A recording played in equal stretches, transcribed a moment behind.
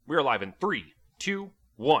We're live in 3, 2,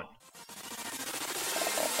 1.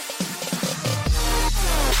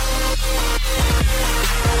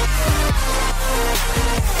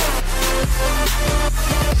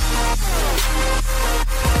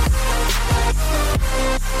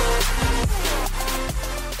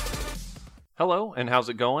 Hello, and how's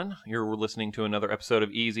it going? You're listening to another episode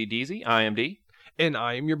of Easy Deezy. I am D. And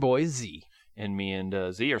I am your boy Z. And me and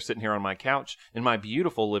Z are sitting here on my couch in my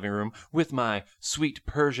beautiful living room with my sweet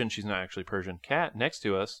Persian, she's not actually Persian, cat next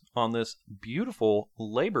to us on this beautiful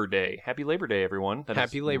Labor Day. Happy Labor Day, everyone.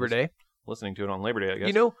 Happy Labor Day. Listening to it on Labor Day, I guess.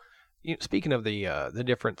 You know, speaking of the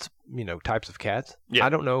different, types of cats, yeah. I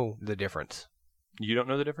don't know the difference. You don't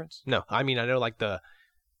know the difference? No. I mean, I know, like, the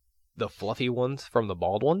fluffy ones from the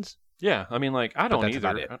bald ones. Yeah. I mean, like, I don't either.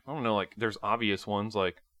 About it. I don't know, like, there's obvious ones,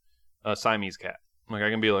 like a Siamese cat. Like, I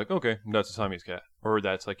can be like, okay, that's a Siamese cat. Or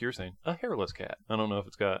that's, like you're saying, a hairless cat. I don't know if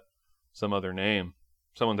it's got some other name.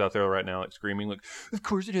 Someone's out there right now, like, screaming, like, of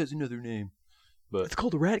course it has another name. But it's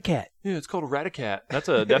called a rat cat. Yeah, it's called a rat-a-cat. That's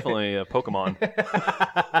definitely a Pokemon.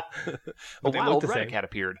 A wild rat-a-cat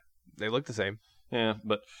appeared. They look the same. Yeah,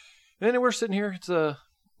 but then we're sitting here. It's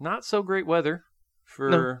not so great weather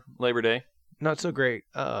for Labor Day. Not so great.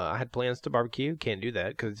 I had plans to barbecue. Can't do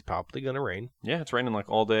that because it's probably going to rain. Yeah, it's raining like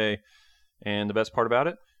all day. And the best part about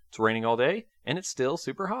it, it's raining all day, and it's still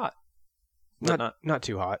super hot. Not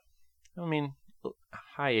too hot. I mean,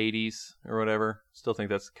 high 80s or whatever. Still think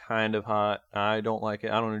that's kind of hot. I don't like it.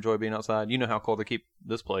 I don't enjoy being outside. You know how cold they keep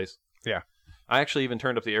this place. Yeah. I actually even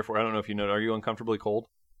turned up the air for. I don't know if you know. Are you uncomfortably cold?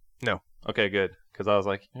 No. Okay, good. Because I was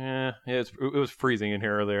like, it was freezing in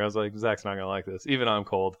here earlier. I was like, Zach's not going to like this. Even I'm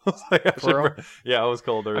cold. I was like, I was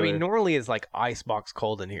cold earlier. I mean, normally it's like icebox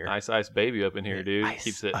cold in here. Ice baby up in here, dude.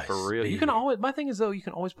 Keeps it for real. Baby. You can always. My thing is, though, you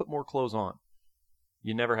can always put more clothes on.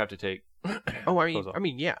 You never have to take clothes off. I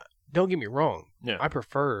mean, yeah. Don't get me wrong. Yeah. I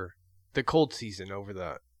prefer the cold season over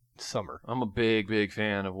the summer. I'm a big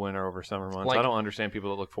fan of winter over summer months. Like, I don't understand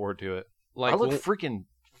people that look forward to it. Like, I look freaking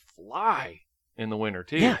fly in the winter,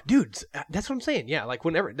 too. Yeah, dude. That's what I'm saying. Yeah, like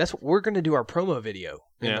whenever. That's what we're going to do our promo video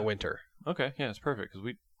in the winter. Okay, yeah, it's perfect.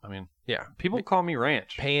 Because yeah. People call me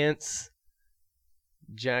Ranch. Pants,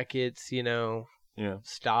 jackets,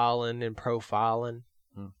 styling and profiling.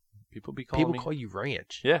 People call you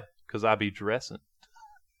Ranch. Yeah, because I be dressing.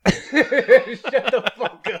 Shut the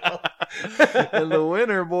fuck up. In the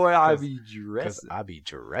winter, boy, I be dressing. I be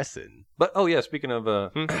dressing. But, speaking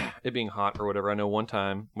of it being hot or whatever, I know one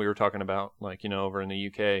time we were talking about, like, over in the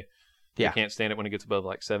UK, they can't stand it when it gets above,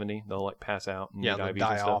 like, 70. They'll, like, pass out and they'll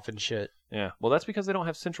die off and shit. Yeah. Well, that's because they don't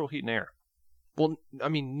have central heat and air. Well, I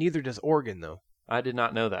mean, neither does Oregon, though. I did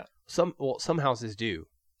not know that. Some houses do.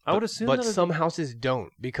 I would assume but some houses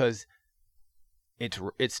don't because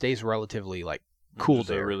it stays relatively, like, cool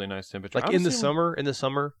there. A really nice temperature. Like in the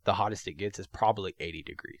summer, the hottest it gets is probably 80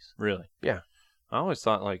 degrees. Really? Yeah. I always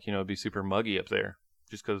thought, like, it'd be super muggy up there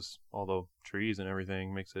just because all the trees and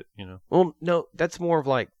everything makes it, Well, no, that's more of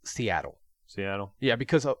like Seattle. Seattle? Yeah,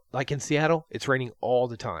 because like in Seattle, it's raining all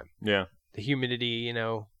the time. Yeah. The humidity,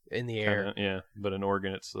 in the air. Yeah, but in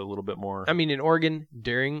Oregon, it's a little bit more. I mean, in Oregon,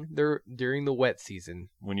 during the wet season.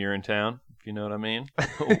 When you're in town, if you know what I mean.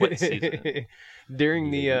 Wet season.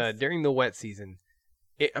 during the wet season,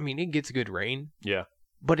 it gets good rain. Yeah.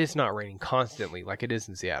 But it's not raining constantly like it is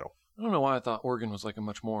in Seattle. I don't know why I thought Oregon was like a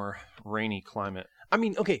much more rainy climate. I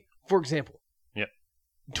mean, okay, for example. Yeah.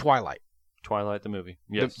 Twilight, the movie.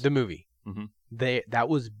 Yes. The movie. Mm-hmm. That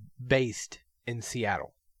was based in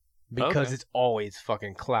Seattle. Because it's always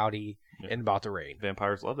fucking cloudy and about to rain.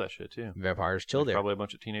 Vampires love that shit, too. Vampires chill there. Probably a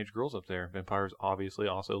bunch of teenage girls up there. Vampires obviously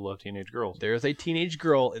also love teenage girls. There's a teenage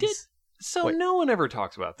girl. No one ever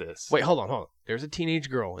talks about this. Wait, hold on. There's a teenage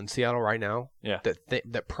girl in Seattle right now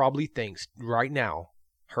that probably thinks right now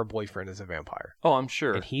her boyfriend is a vampire. Oh, I'm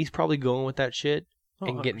sure. And he's probably going with that shit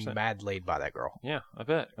and 100%. Getting mad laid by that girl. Yeah, I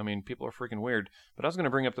bet. I mean, people are freaking weird. But I was going to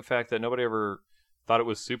bring up the fact that nobody ever thought it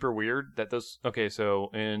was super weird that those... Okay,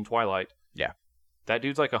 so in Twilight... Yeah. That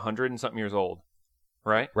dude's like 100 and something years old,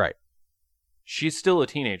 right? Right. She's still a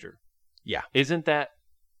teenager. Yeah. Isn't that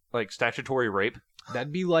like statutory rape?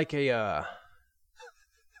 That'd be like a,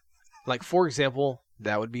 like, for example,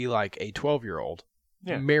 that would be like a 12-year-old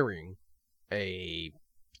marrying a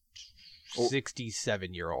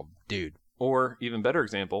 67-year-old dude. Or even better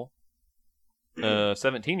example, a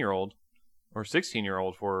 17-year-old or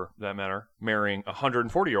 16-year-old for that matter, marrying a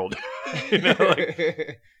 140-year-old.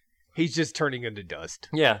 He's just turning into dust.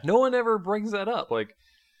 Yeah, no one ever brings that up. Like,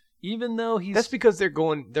 even though he's... That's because they're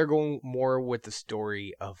going more with the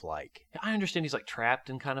story of, like... I understand he's, like, trapped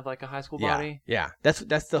in kind of like a high school body. Yeah, that's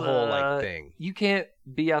the whole, like, thing. You can't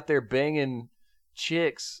be out there banging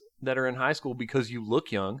chicks that are in high school because you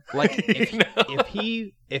look young. Like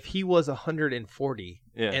if he was 140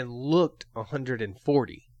 and looked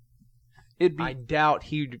 140, I doubt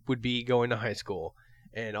he would be going to high school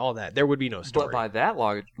and all that. There would be no story. But by that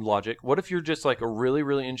logic, what if you're just like a really,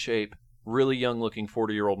 really in shape, really young looking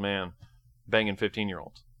 40-year-old man banging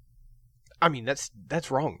 15-year-olds? I mean,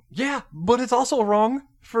 that's wrong. Yeah, but it's also wrong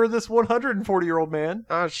for this 140-year-old man.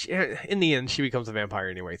 In the end, she becomes a vampire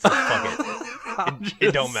anyway, so fuck it.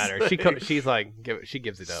 It don't matter. She's like, she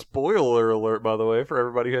gives it up. Spoiler alert, by the way, for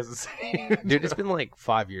everybody who hasn't seen it. Dude, it's been like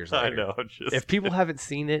 5 years later. I know. If people haven't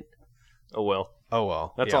seen it, oh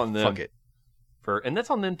well. That's on them. Fuck it. And that's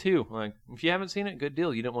on them too. Like, if you haven't seen it, good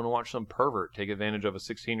deal. You don't want to watch some pervert take advantage of a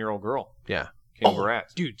 16-year-old girl. Yeah.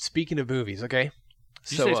 Congrats. Dude, speaking of movies, okay?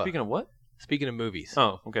 Did you say speaking of what? Speaking of movies.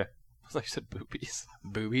 Oh, okay. I thought you said boobies.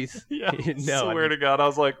 Boobies? Yeah. No, swear to God, I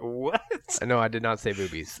was like, what? No, I did not say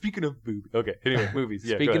boobies. Speaking of boobies. Okay, anyway, movies.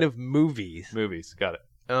 Yeah, Speaking of movies. Movies, got it.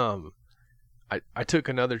 I took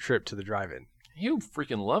another trip to the drive-in. You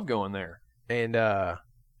freaking love going there. And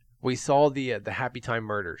we saw the Happy Time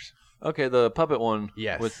Murders. Okay, the puppet one.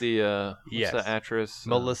 Yes. With the, what's the actress?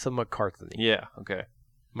 Melissa McCarthy. Yeah, okay.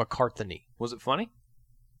 McCarthy. Was it funny?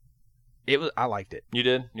 I liked it. You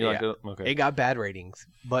did? You liked it? Okay. It got bad ratings,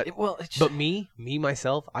 but me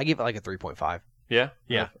myself, I give it like a 3.5. Yeah?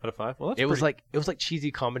 Yeah. Out of 5? Well, that's it was like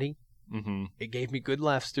cheesy comedy. Mm-hmm. It gave me good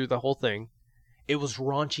laughs through the whole thing. It was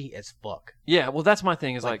raunchy as fuck. Yeah, well, that's my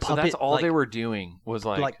thing. Is like puppet, so that's all they were doing was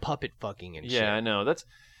like puppet fucking and shit. Yeah, I know.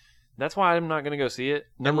 That's why I'm not gonna go see it.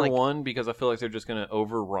 Number one, because I feel like they're just gonna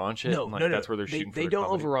over raunch it. No, that's where they're shooting. They don't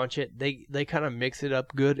over raunch it. They kind of mix it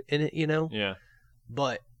up good in it, you know. Yeah.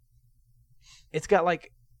 But it's got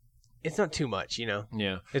like, it's not too much, you know?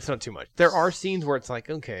 Yeah. It's not too much. There are scenes where it's like,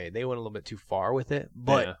 okay, they went a little bit too far with it,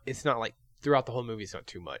 but it's not like, throughout the whole movie, it's not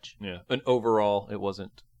too much. Yeah. And overall, it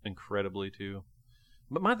wasn't incredibly too...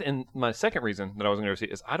 But my second reason that I wasn't going to see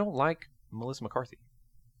it is I don't like Melissa McCarthy.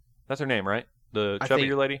 That's her name, right? The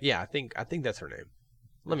chubbier lady? Yeah, I think that's her name.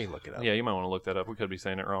 Let me look it up. Yeah, you might want to look that up. We could be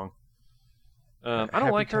saying it wrong. I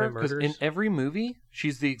don't like her because in every movie,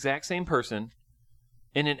 she's the exact same person.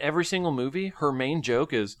 And in every single movie, her main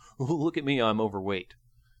joke is, look at me, I'm overweight.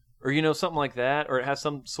 Or, something like that. Or it has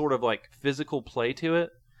some sort of, like, physical play to it.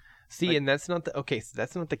 See, like, and that's not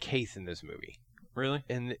the case in this movie. Really?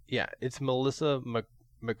 And, yeah, it's Melissa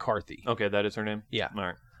McCarthy. Okay, that is her name? Yeah. All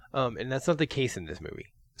right. And that's not the case in this movie.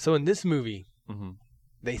 So in this movie,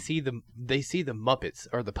 they see the Muppets,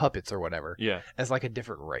 or the puppets or whatever, as, like, a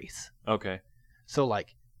different race. Okay. So,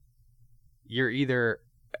 like, you're either,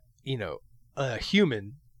 a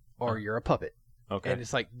human or you're a puppet. Okay. And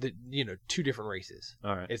it's like two different races.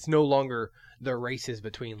 All right. It's no longer the races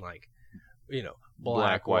between like,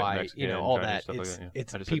 black, white, Mexican, all Chinese, that. It's like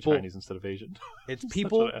it's I just people said Chinese instead of Asian. It's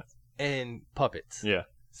people and puppets. Yeah.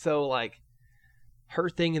 So like her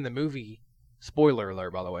thing in the movie, spoiler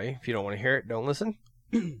alert by the way, if you don't want to hear it, don't listen.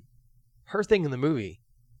 Her thing in the movie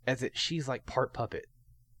is that she's like part puppet.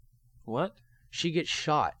 What? She gets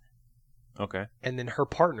shot. Okay. And then her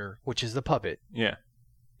partner, which is the puppet,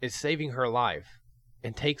 is saving her life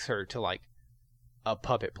and takes her to like a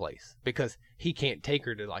puppet place because he can't take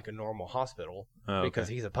her to like a normal hospital because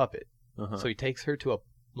he's a puppet. So he takes her to a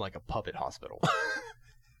puppet hospital.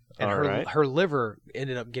 And her liver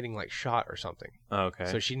ended up getting like shot or something. Okay.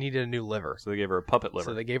 So she needed a new liver. So they gave her a puppet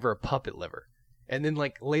liver. And then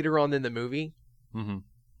like later on in the movie,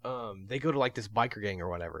 they go to like this biker gang or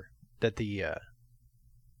whatever that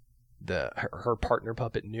her partner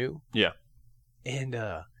puppet knew. Yeah. And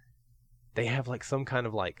they have like some kind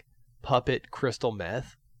of like puppet crystal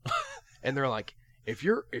meth. And they're like, if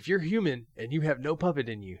you're human and you have no puppet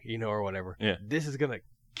in you, or whatever, this is gonna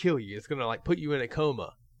kill you. It's gonna like put you in a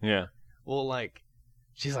coma. Yeah. Well, like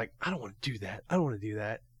she's like, I don't want to do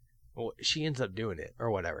that. Well, she ends up doing it or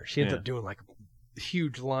whatever. She ends up doing like a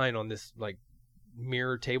huge line on this like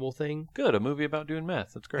mirror table thing. Good, a movie about doing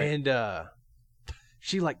meth. That's great. And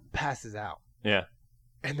she like passes out. Yeah.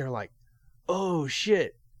 And they're like, "Oh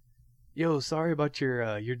shit, yo, sorry about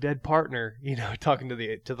your dead partner." Talking to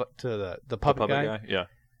the puppet guy. Yeah.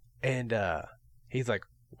 And he's like,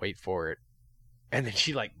 "Wait for it." And then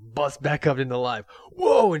she like busts back up into life.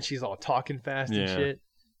 Whoa! And she's all talking fast and shit.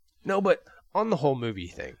 No, but on the whole movie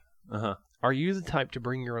thing, are you the type to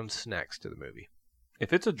bring your own snacks to the movie?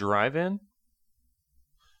 If it's a drive-in,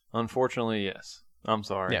 unfortunately, yes. I'm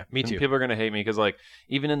sorry. Yeah, me too. And people are going to hate me because, like,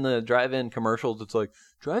 even in the drive-in commercials, it's like,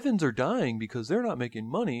 drive-ins are dying because they're not making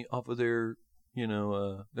money off of their,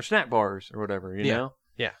 their snack bars or whatever, you know?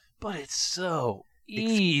 Yeah. But it's so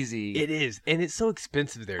easy. It is, and it's so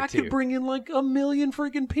expensive there, I too. could bring in like 1 million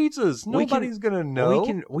freaking pizzas. Nobody's going to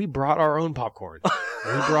know. We brought our own popcorn.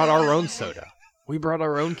 We brought our own soda. We brought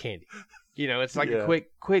our own candy. You know, it's like a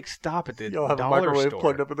quick stop at the You'll have dollar a microwave store.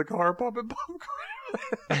 plugged up in the car, popping popcorn.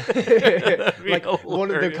 Like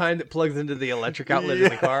one of the kind that plugs into the electric outlet in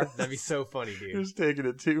the car. That'd be so funny, dude. Just taking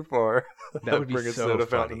it too far. That would be bring a so soda funny.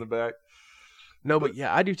 fountain in the back. No, but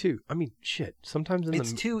yeah, I do too. I mean, shit. Sometimes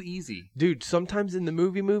It's too easy, dude. Sometimes in the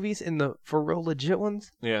movies, in the for real legit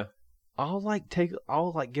ones, yeah. I'll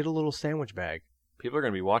get a little sandwich bag, People are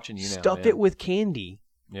gonna be watching you now. stuff it with candy,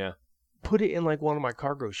 Yeah. put it in like one of my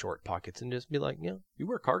cargo short pockets, and just be like, yeah, You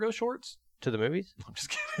wear cargo shorts? to the movies. I'm just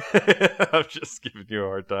kidding. I'm just giving you a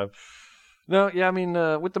hard time. No, yeah, I mean,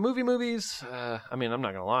 with the movies, I mean, I'm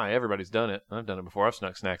not gonna lie. Everybody's done it. I've done it before. I've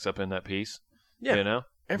snuck snacks up in that piece. Yeah, You know?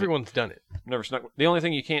 everyone's done it. Never snuck. The only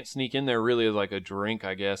thing you can't sneak in there really is like a drink,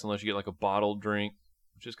 I guess, unless you get like a bottled drink,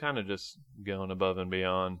 which is kind of just going above and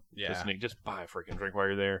beyond. Yeah. To sneak. Just buy a freaking drink while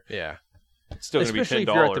you're there. Yeah, It's still gonna be $10. especially if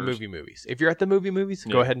you're at the movies. If you're at the movies,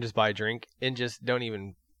 go Yeah. ahead and just buy a drink and just don't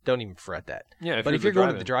even fret that. Yeah, But if you're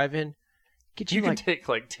going to the drive-in, get you like can take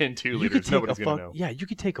like 10 2 you liters. could take Nobody's gonna know. Yeah, you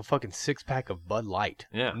could take a fucking 6-pack of Bud Light.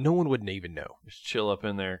 Yeah. No one wouldn't even know. Just chill up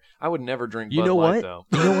in there. I would never drink You Bud know Light, what? though.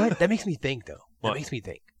 You know what? That makes me think, though. What? That makes me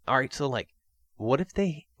think. All right, so like, what if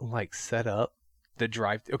they like set up the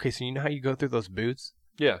drive? Okay, so you know how you go through those booths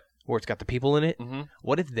Yeah. where it's got the people in it? Mm-hmm.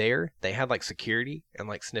 What if they had like security and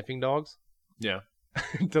like sniffing dogs Yeah.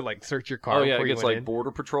 to like search your car? Oh, yeah. before It you gets went like in? Border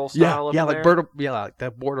Patrol Yeah, style up yeah, in like there. like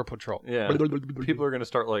that border patrol. Yeah. People are going to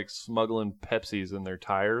start like smuggling Pepsis in their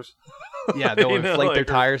tires. Yeah, they'll You know, inflate their like-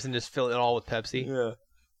 tires and just fill it all with Pepsi. Yeah.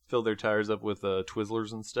 Fill their tires up with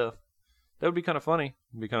Twizzlers and stuff. That would be kind of funny.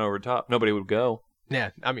 It'd be kind of over the top. Nobody would go.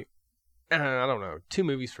 Yeah, I mean, I don't know. 2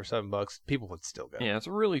 movies for $7, people would still go. Yeah, it's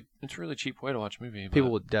a really cheap way to watch a movie. But...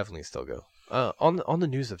 People would definitely still go. On the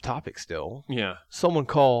news of topics still, Yeah. someone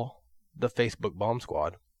call the Facebook bomb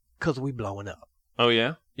squad because we blowing up. Oh,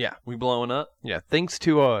 yeah? Yeah. We blowing up? Yeah, thanks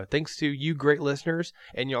to you great listeners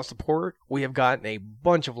and y'all support, we have gotten a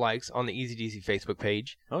bunch of likes on the Easy DC Facebook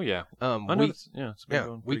page. Oh, yeah. I know We it's been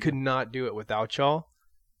going we pretty could not do it without y'all.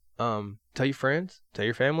 Tell your friends, tell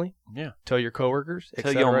your family, good. Yeah. tell your coworkers,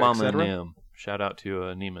 Tell your mama and them. Shout out to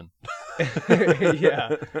Neiman.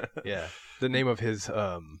 yeah. The name of his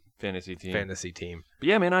Fantasy team. But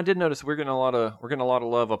yeah, man, I did notice we're getting a lot of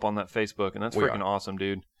love up on that Facebook, and that's We freaking awesome,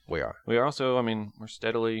 dude. We are. We are also, I mean, we're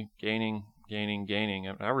steadily gaining.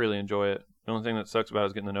 I really enjoy it. The only thing that sucks about it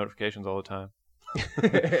is getting the notifications all the time.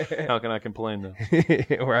 How can I complain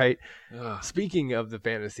though? Right. Ugh. Speaking of the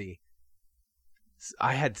fantasy,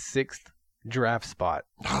 I had 6th draft spot,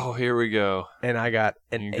 Oh, here we go. and I got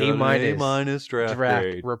an You got an A- draft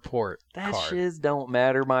grade. report That card. shiz don't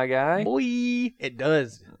matter, my guy. Boy, it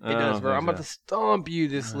does. It I does, don't bro. think I'm about so. to stomp you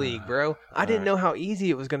this league, bro. I didn't know how easy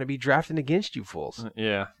it was going to be drafting against you fools.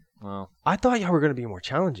 Yeah. Well, I thought y'all were going to be more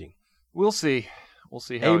challenging. we'll see. We'll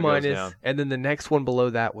see how it goes down. and then the next one below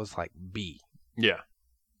that was like B. Yeah.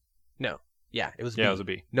 Yeah, it was B. Yeah, it was a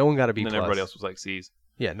B. No one got a B And then plus. everybody else was like C's.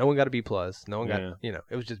 Yeah, no one got a B plus. No one got, Yeah.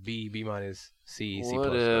 it was just B, B minus, C, C plus.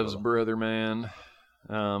 Whatevs, brother, man.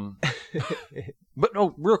 But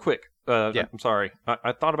no, real quick. Yeah. I'm sorry.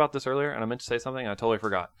 I thought about this earlier, and I meant to say something. I totally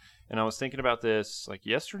forgot. And I was thinking about this like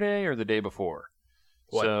yesterday or the day before.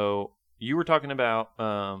 What? So you were talking about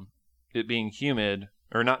it being humid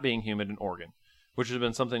or not being humid in Oregon, which has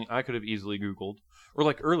been something I could have easily Googled. Or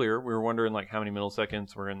like earlier, we were wondering like how many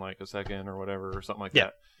milliseconds were in like a second or whatever or something like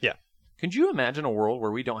that. Yeah. Could you imagine a world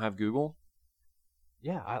where we don't have Google?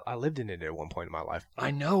 Yeah, I lived in it at one point in my life. I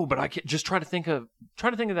know, but I can just try to think of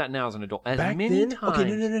that now as an adult. As Back many then? times. Okay,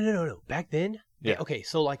 no. Back then? Yeah. Okay,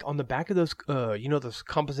 so like on the back of those, those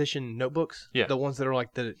composition notebooks? Yeah. The ones that are like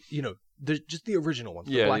just the original ones,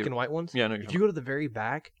 Yeah, the black the- and white ones? Yeah, I know what If you're you go to the very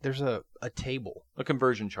back, there's a table. a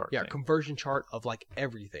conversion chart. Yeah, thing. conversion chart of like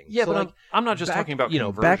everything. Yeah, so but like, I'm not just back- talking about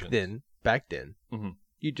back conversions. then, Mhm.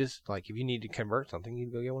 you just like if you need to convert something,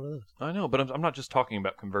 you'd go get one of those. I know, but I'm not just talking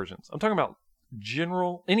about conversions. I'm talking about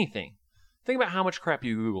general anything. Think about how much crap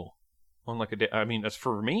you Google on like a day. I mean, as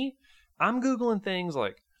for me, I'm Googling things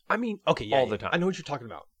like I mean, okay, yeah, all yeah, the time. I know what you're talking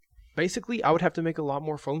about. Basically, I would have to make a lot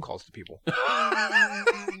more phone calls to people.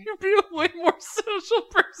 you'd be a way more social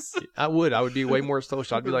person. I would be way more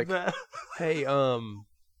social. I'd be like, That. hey,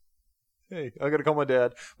 Hey, I gotta call my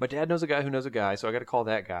dad. My dad knows a guy who knows a guy, so I gotta call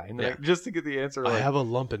that guy, and then Yeah. just to get the answer. I Like, have a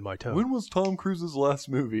lump in my toe. when was Tom Cruise's last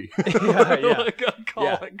movie? Yeah, yeah. Like, I call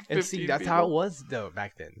Yeah. like 15 And see, that's how it people. was though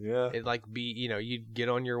back then. Yeah, It'd like be, you'd get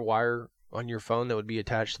on your wire on your phone that would be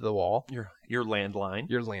attached to the wall, your landline.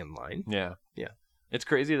 your landline. Yeah, Yeah. It's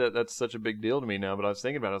crazy that that's such a big deal to me now, but I was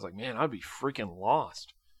thinking about it. I was like, man, I'd be freaking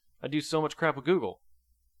lost. I do so much crap with Google.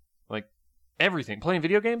 Like, everything. Playing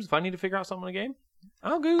video games, if I need to figure out something in a game,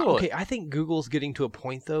 I'll Google it. Okay, I think Google's getting to a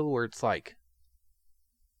point, though, where it's like,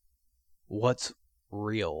 what's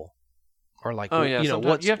real? Or like, you know,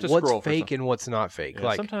 what's fake and what's not fake. Yeah,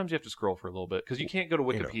 like, sometimes you have to scroll for a little bit, because you can't go to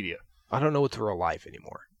Wikipedia. You know, I don't know what's real life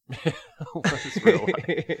anymore. What's real life?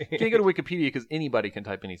 You can't go to Wikipedia because anybody can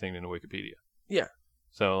type anything into Wikipedia. Yeah.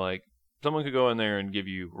 So, like, someone could go in there and give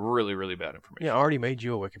you really, really bad information. Yeah, I already made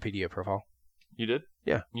you a Wikipedia profile. You did?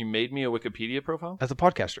 Yeah. You made me a Wikipedia profile? As a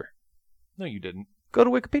podcaster. No, you didn't. Go to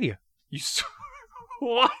Wikipedia.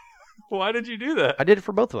 Why? Why did you do that? I did it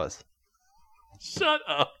for both of us. Shut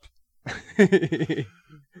up.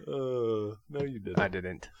 No, you didn't. I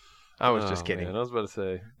didn't. I was just kidding. Man, I was about to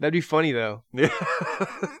say. That'd be funny, though. Yeah.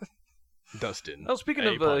 Dustin. Oh, speaking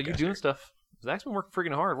of you doing stuff, Zach's been working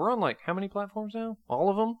freaking hard. We're on, like, how many platforms now? All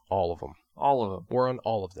of them? All of them. All of them. We're on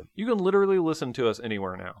all of them. You can literally listen to us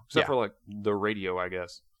anywhere now, except for, like, the radio, I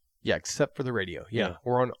guess. Yeah, except for the radio. Yeah.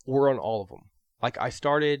 We're on all of them. Like, I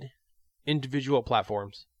started individual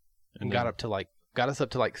platforms and got us up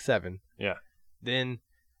to like 7. Yeah. Then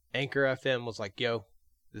Anchor FM was like, yo,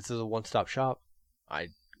 this is a one-stop shop. I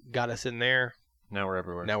got us in there. Now we're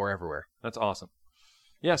everywhere. That's awesome.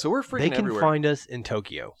 Yeah, so we're freaking everywhere. They can find us in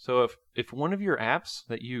Tokyo. So if one of your apps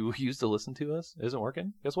that you use to listen to us isn't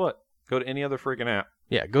working, guess what? Go to any other freaking app.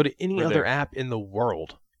 Yeah, go to any other app in the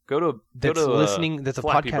world. That's a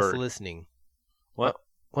podcast listening. What?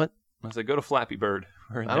 What? I said go to Flappy Bird.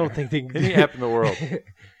 I don't think they can. Any app in the world.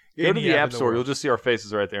 Go to the App Store. You'll just see our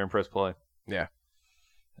faces right there and press play. Yeah.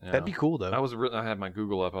 That'd be cool, though. I had my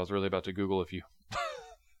Google up. I was really about to Google if you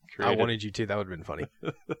I wanted you to. That would have been funny.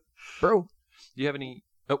 Bro. Do you have any...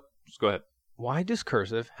 Oh, just go ahead. Why does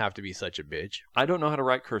cursive have to be such a bitch? I don't know how to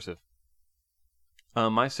write cursive.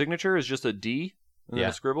 My signature is just a D, and then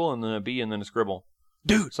a scribble, and then a B, and then a scribble.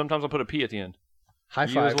 Dude! Sometimes I'll put a P at the end. High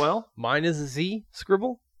five. You as well? Mine is a Z,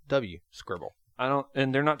 scribble, W, scribble.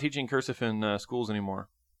 And they're not teaching cursive in schools anymore.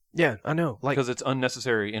 Yeah, I know. Because it's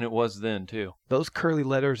unnecessary, and it was then, too. Those curly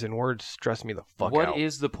letters and words stress me the fuck out. What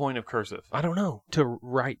is the point of cursive? I don't know. To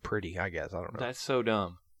write pretty, I guess. I don't know. That's so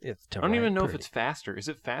dumb. I don't even know if it's faster. Is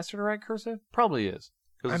it faster to write cursive? Probably is.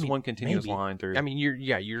 Because it's one continuous line through. I mean,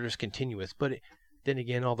 you're just continuous. But then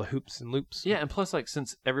again, all the hoops and loops. Yeah, and plus, like,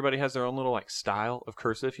 since everybody has their own little, like, style of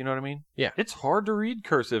cursive, you know what I mean? Yeah. It's hard to read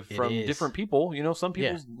cursive from different people. You know, some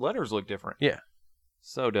people's letters look different. Yeah.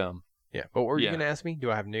 So dumb. Yeah. But what were you going to ask me?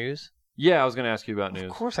 Do I have news? Yeah, I was going to ask you about news. Of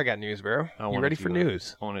course I got news, bro. You ready for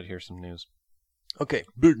news? I wanted to hear some news. Okay.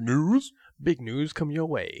 Big news? Big news come your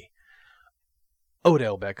way.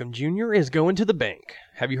 Odell Beckham Jr. is going to the bank.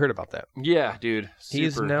 Have you heard about that? Yeah, dude.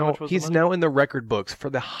 He's now in the record books for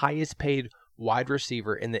the highest paid wide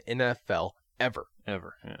receiver in the NFL ever.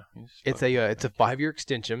 Ever, yeah. It's a 5-year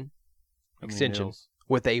extension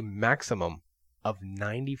with a maximum of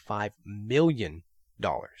 $95 million.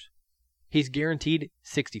 He's guaranteed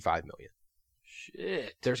 $65 million.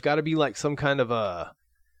 Shit. There's got to be like some kind of a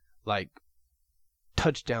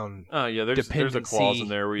touchdown. Oh yeah, there's a clause in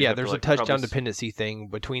there where you have there's to, a touchdown dependency thing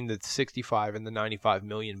between the 65 and the 95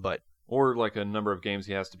 million, but or like a number of games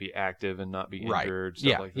he has to be active and not be injured.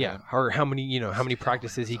 Stuff like that. Yeah. Or how many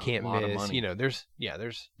practices he can't miss.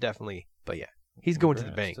 There's definitely, but yeah, he's going to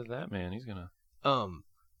the bank. To that man, he's gonna.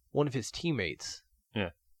 One of his teammates.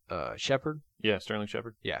 Yeah. Shepard. Yeah, Sterling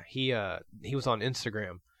Shepard. Yeah, he was on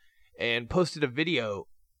Instagram and posted a video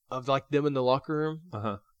of like them in the locker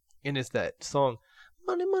room. And it's that song,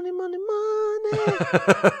 money, money, money, money.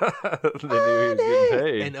 They knew he was getting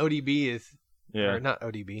paid. And ODB is, or not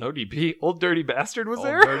ODB. ODB, Old Dirty Bastard was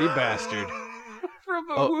there. Old Dirty Bastard from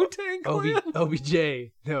the Wu-Tang Clan.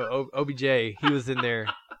 OBJ, no, OBJ. He was in there.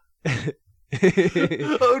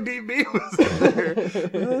 ODB was in there.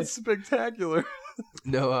 That's spectacular.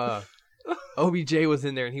 No, OBJ was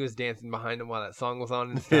in there and he was dancing behind him while that song was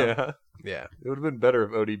on and stuff. Yeah. It would have been better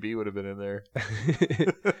if ODB would have been in there.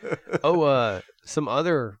 Some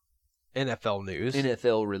other NFL news.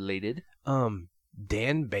 NFL related.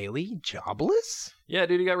 Dan Bailey jobless? Yeah,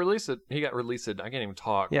 dude, he got released. I can't even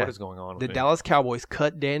talk. Yeah. What is going on with the Dallas Cowboys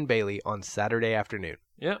cut Dan Bailey on Saturday afternoon.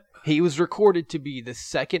 Yep. He was recorded to be the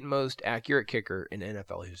second most accurate kicker in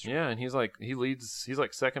NFL history. Yeah, and he's like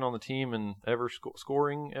second on the team in ever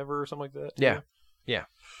scoring ever or something like that. Yeah.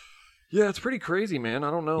 Yeah, it's pretty crazy, man.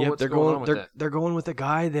 I don't know what's going on with that. They're going with a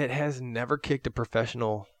guy that has never kicked a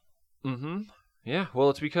professional. Mm-hmm. Yeah, well,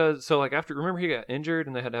 it's because remember he got injured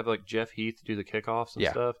and they had to have like Jeff Heath do the kickoffs and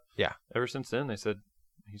stuff. Yeah. Ever since then, they said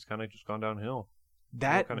he's kind of just gone downhill.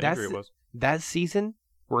 That injury was. That season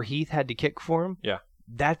where Heath had to kick for him. Yeah.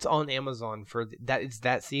 That's on Amazon for that. It's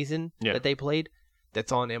that season that they played.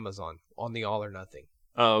 That's on Amazon on the All or Nothing.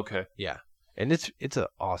 Oh, okay. Yeah, and it's an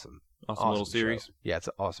awesome little series. Show. Yeah, it's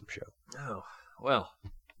an awesome show. Oh well,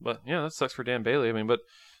 but yeah, that sucks for Dan Bailey. I mean, but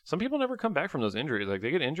some people never come back from those injuries. Like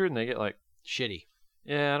they get injured and they get like shitty.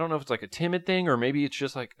 Yeah, I don't know if it's like a timid thing or maybe it's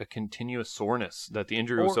just like a continuous soreness that the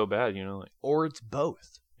injury was so bad. Or it's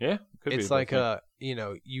both. Yeah, it's like you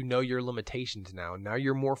know your limitations now. Now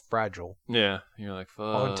you're more fragile. Yeah, you're like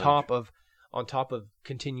fuck. On top of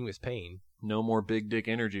continuous pain. No more big dick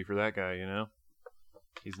energy for that guy.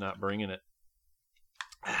 He's not bringing it.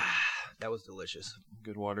 That was delicious.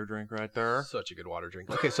 Good water drink right there. Such a good water drink.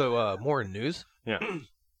 Okay, so more news. Yeah.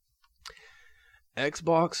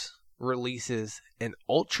 Xbox releases an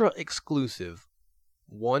ultra exclusive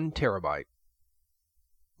 1 terabyte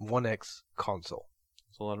 1X console.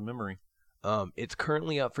 It's a lot of memory. It's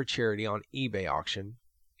currently up for charity on eBay auction,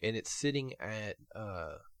 and it's sitting at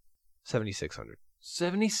 $7,600.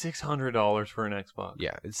 $7,600 for an Xbox.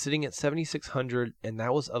 Yeah, it's sitting at $7,600, and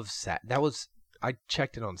that was I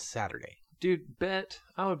checked it on Saturday. Dude,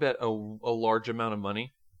 I would bet a large amount of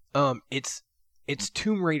money. It's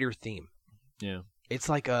Tomb Raider theme. Yeah. It's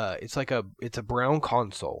a brown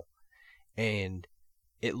console, and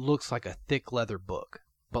it looks like a thick leather book.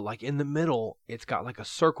 But like in the middle, it's got like a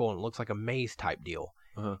circle and it looks like a maze type deal.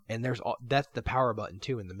 Uh-huh. And that's the power button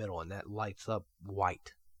too in the middle, and that lights up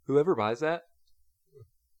white. Whoever buys that,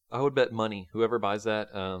 I would bet money. Whoever buys that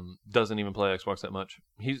doesn't even play Xbox that much.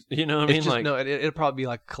 He's, you know what I mean? Just, no, it'll probably be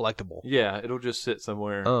like collectible. Yeah, it'll just sit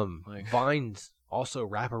somewhere. Vines also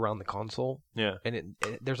wrap around the console. Yeah, and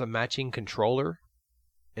there's a matching controller,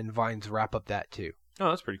 and vines wrap up that too. Oh,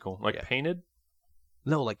 that's pretty cool. Like painted.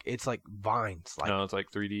 No, like it's like vines. Like, no, it's like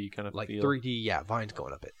 3D kind of like feel. 3D, yeah, vines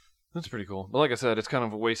going up it. That's pretty cool. But like I said, it's kind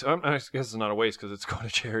of a waste. I guess it's not a waste because it's going to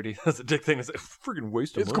charity. That's a dick thing. It's a freaking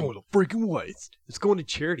waste of money. It's going to freaking waste. It's going to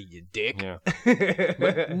charity, you dick. Yeah.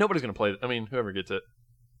 But nobody's going to play it. I mean, whoever gets it.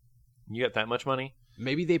 You got that much money?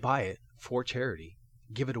 Maybe they buy it for charity.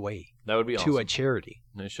 Give it away. That would be awesome. To a charity.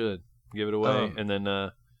 They should. Give it away. And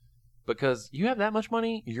then, because you have that much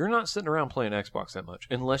money, you're not sitting around playing Xbox that much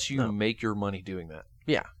unless you make your money doing that.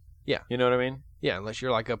 Yeah. Yeah. You know what I mean? Yeah, unless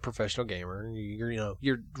you're like a professional gamer,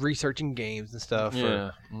 you're researching games and stuff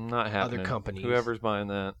for not happening. Other companies. Whoever's buying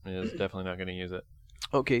that is definitely not going to use it.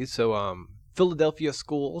 Okay, so Philadelphia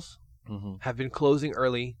schools have been closing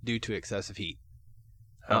early due to excessive heat.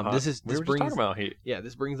 We were just talking about heat. Yeah,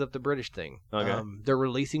 this brings up the British thing. Okay. They're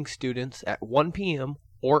releasing students at 1 p.m.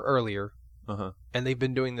 or earlier, and they've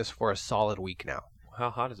been doing this for a solid week now. How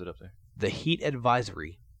hot is it up there? The heat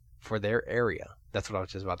advisory for their area. That's what I was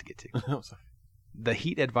just about to get to. I'm sorry. The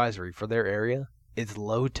heat advisory for their area is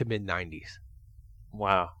low to mid 90s.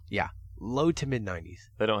 Wow. Yeah, low to mid 90s.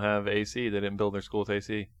 They don't have AC. They didn't build their school with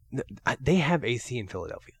AC. They have AC in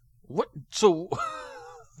Philadelphia. What? So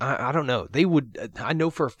I don't know. They would. I know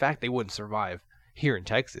for a fact they wouldn't survive here in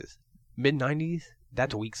Texas. Mid 90s.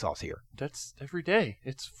 That's weak sauce here. That's every day.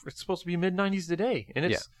 It's supposed to be mid 90s today, and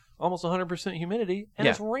it's almost 100% humidity, and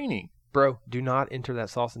it's raining. Bro, do not enter that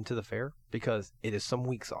sauce into the fair because it is some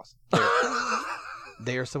weak sauce.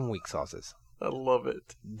 They are some weak sauces. I love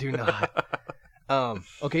it. Do not.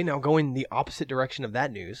 Okay, now going the opposite direction of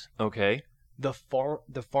that news. Okay. The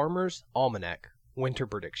Farmer's Almanac winter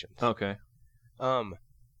predictions. Okay.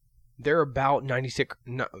 They're about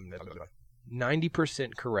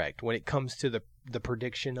 90% correct when it comes to the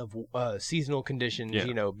prediction of seasonal conditions.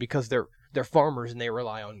 Yeah. Because they're farmers and they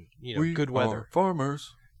rely on good weather. Are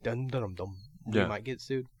farmers. Dun dun dun dun. Yeah. We might get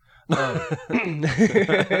sued.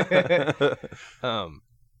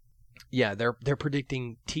 Yeah, they're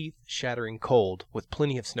predicting teeth-shattering cold with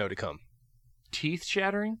plenty of snow to come.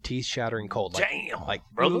 Teeth-shattering? Teeth-shattering cold. Damn, like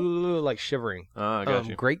brother. Like shivering. I got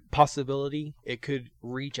you. Great possibility it could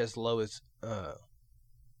reach as low as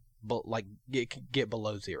but like it could get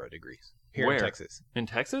below 0 degrees here Where? In Texas. In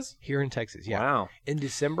Texas? Here in Texas, yeah. Wow. In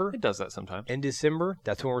December, it does that sometimes. In December,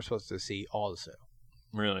 that's when we're supposed to see all the snow.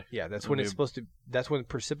 Really? Yeah, that's when it's supposed to. That's when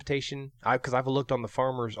precipitation. Because I've looked on the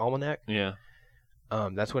Farmer's Almanac. Yeah.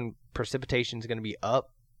 That's when precipitation's going to be up,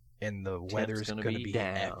 and the weather's going to be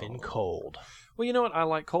effing cold. Well, you know what? I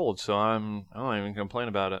like cold, so I don't even complain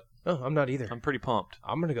about it. Oh, I'm not either. I'm pretty pumped.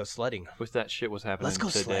 I'm going to go sledding. Wish that shit was happening today.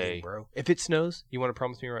 Let's go sledding, bro. If it snows, you want to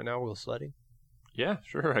promise me right now we'll go sledding? Yeah,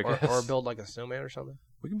 sure, I guess. Or build like a snowman or something?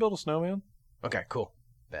 We can build a snowman. Okay, cool.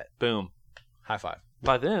 Bet. Boom. High five.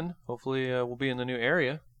 By then, hopefully we'll be in the new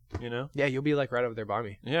area, Yeah, you'll be like right over there by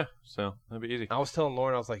me. Yeah, so that'd be easy. I was telling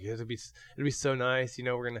Lauren, I was like, it'll be so nice.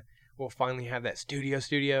 We're we'll finally have that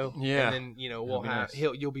studio. Yeah. And then, we'll have, nice.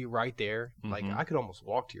 You'll be right there. Mm-hmm. Like, I could almost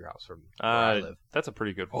walk to your house from where I live. That's a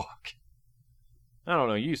pretty good walk. I don't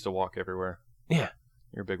know. You used to walk everywhere. Yeah.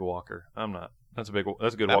 You're a big walker. I'm not. That's a good walk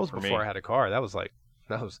for me. That was before I had a car. That was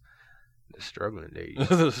the struggling days.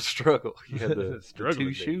 The struggle. You had the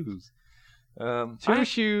two shoes. Two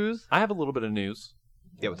shoes. I have a little bit of news.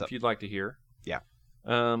 Yeah, what's up? If you'd like to hear. Yeah.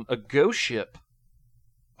 A ghost ship.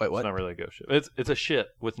 Wait, what? It's not really a ghost ship. It's a ship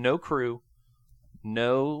with no crew,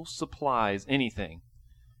 no supplies, anything.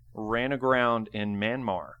 Ran aground in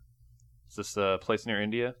Myanmar. It's this place near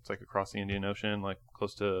India. It's like across the Indian Ocean, like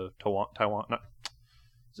close to Taiwan.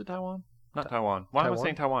 Is it Taiwan? Not Taiwan. Why am I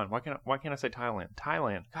saying Taiwan? Why can't I say Thailand?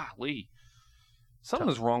 Thailand. Golly. Something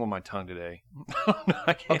is wrong with my tongue today.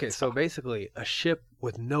 I can't talk. So basically a ship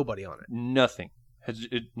with nobody on it. Nothing.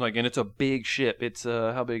 And it's a big ship. It's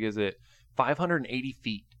how big is it? 580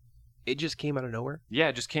 feet. It just came out of nowhere? Yeah,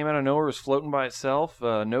 it just came out of nowhere. It was floating by itself.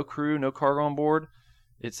 No crew, no cargo on board.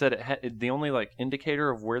 It said it had the only indicator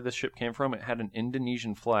of where this ship came from. It had an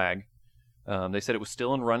Indonesian flag. They said it was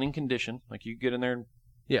still in running condition. Like you could get in there and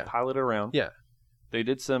pilot it around. Yeah. They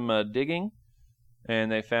did some digging,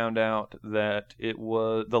 and they found out that it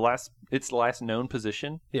was its last known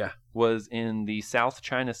position. Yeah. Was in the South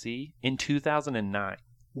China Sea in 2009.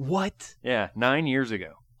 What? Yeah, 9 years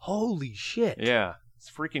ago. Holy shit. Yeah, it's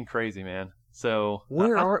freaking crazy, man. So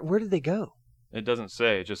where did they go? It doesn't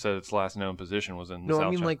say. It just said its last known position was in the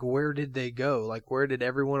South China. Where did they go? Like, where did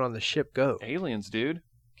everyone on the ship go? Aliens, dude.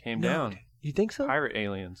 Came down. You think so? Pirate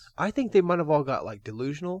aliens. I think they might have all got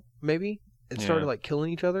delusional, maybe, and started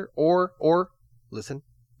killing each other. Or listen,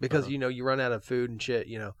 because you run out of food and shit.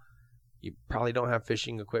 You probably don't have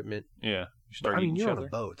fishing equipment. Yeah, you start eating each you're other. on a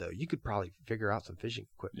boat though. You could probably figure out some fishing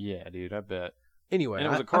equipment. Yeah, dude, I bet. Anyway, and it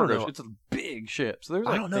was a cargo. It's a big ship, so there's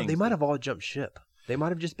I don't know. They might have all jumped ship. They might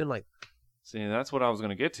have just been like. See, that's what I was going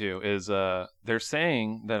to get to. Is they're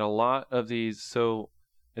saying that a lot of these. So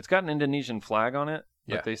it's got an Indonesian flag on it.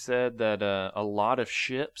 But they said that a lot of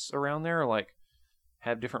ships around there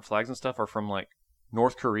have different flags and stuff are from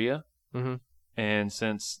North Korea. Mm-hmm. And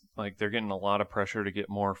since they're getting a lot of pressure to get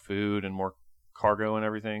more food and more cargo and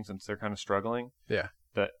everything, since they're kind of struggling. Yeah.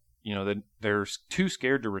 That they're too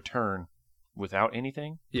scared to return without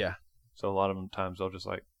anything. Yeah. So a lot of times they'll just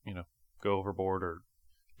go overboard or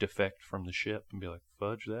defect from the ship and be like,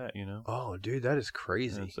 fudge that, Oh, dude, that is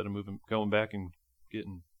crazy. And instead of going back and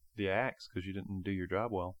getting the axe because you didn't do your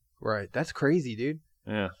job well. Right. That's crazy, dude.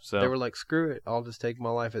 Yeah. So they were like, screw it. I'll just take my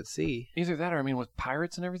life at sea. Either that or, with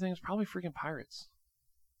pirates and everything, it's probably freaking pirates.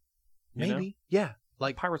 Maybe. Yeah.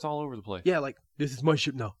 Pirates all over the place. Yeah. This is my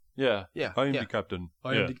ship now. Yeah. Yeah. I am the captain.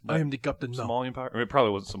 I am the captain now. Somalian pirate. It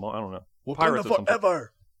probably wasn't Somali. I don't know. Wakanda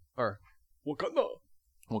forever. Or Wakanda.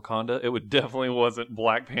 Wakanda. It definitely wasn't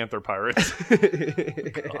Black Panther pirates.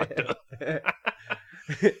 Wakanda.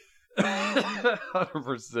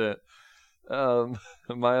 100%.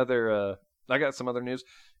 My other, I got some other news.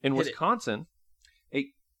 In Wisconsin,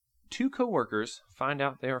 two coworkers find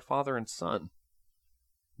out they are father and son.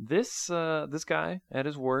 This guy at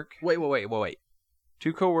his work. Wait.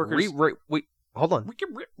 Two coworkers. Wait, hold on.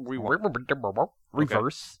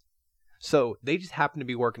 Reverse. Okay. So they just happen to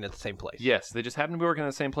be working at the same place. Yes, they just happen to be working at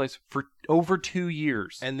the same place for over 2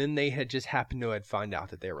 years. And then they had just happened to find out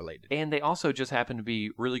that they're related. And they also just happen to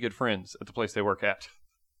be really good friends at the place they work at.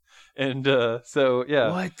 And so,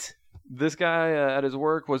 yeah. What? This guy at his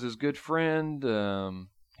work was his good friend.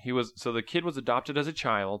 So the kid was adopted as a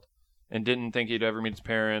child and didn't think he'd ever meet his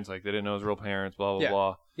parents. They didn't know his real parents, blah, blah,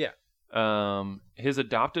 blah. Yeah. His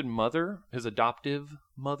adoptive mother,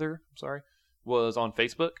 was on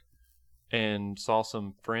Facebook. And saw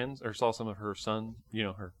some of her son,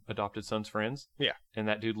 her adopted son's friends. Yeah. And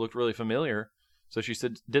that dude looked really familiar. So she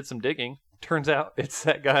did some digging. Turns out it's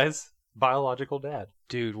that guy's biological dad.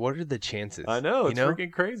 Dude, what are the chances? I know, it's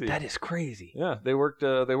freaking crazy. That is crazy. Yeah, they worked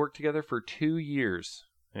together for 2 years.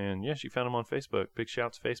 And yeah, she found him on Facebook. Big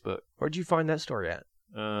shouts Facebook. Where'd you find that story at?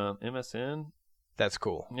 MSN. That's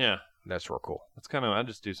cool. Yeah. That's real cool. That's I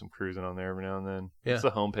just do some cruising on there every now and then. Yeah. It's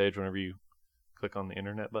the homepage whenever you click on the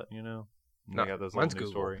internet button, They got those little news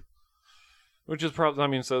story. Which is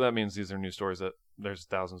probably, so that means these are news stories that there's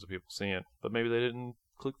thousands of people seeing. But maybe they didn't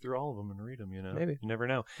click through all of them and read them, Maybe. You never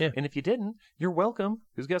know. Yeah. And if you didn't, you're welcome.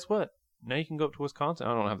 Because guess what? Now you can go up to Wisconsin.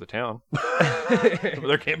 I don't have the town. But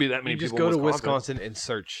there can't be that many people just go to Wisconsin and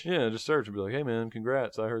search. Yeah, just search and be like, hey, man,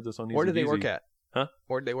 congrats. I heard this on Easy Where did they Peasy. work at? Huh?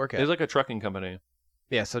 Where did they work at? It's like a trucking company.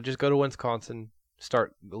 Yeah, so just go to Wisconsin.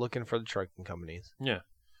 Start looking for the trucking companies. Yeah.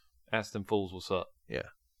 Ask them fools what's up. Yeah.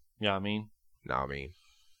 Yeah, I mean. No, I mean.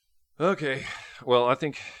 Okay. Well, I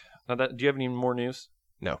think... do you have any more news?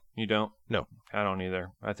 No. You don't? No. I don't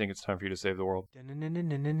either. I think it's time for you to save the world. Z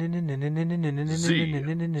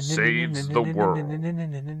saves the world.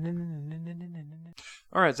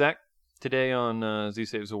 All right, Zach. Today on Z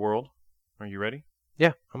Saves the World. Are you ready?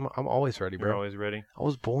 Yeah, I'm always ready, bro. You're always ready. I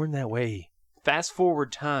was born that way. Fast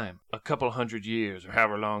forward time a couple hundred years, or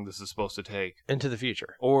however long this is supposed to take. Into the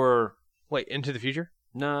future. Or... Wait, into the future?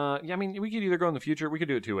 Nah, yeah, I mean, we could either go in the future, we could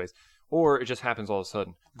do it two ways. Or it just happens all of a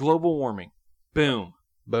sudden. Global warming. Boom.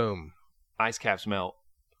 Boom. Ice caps melt.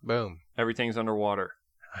 Boom. Everything's underwater.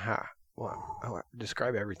 Aha. Well,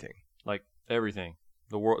 describe everything. Like, everything.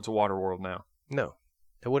 The world, it's a water world now. No,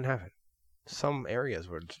 it wouldn't happen. Some areas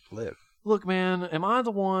would live. Look, man, am I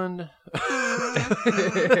the one?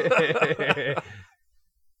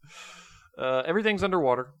 Everything's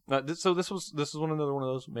underwater. So this is another one of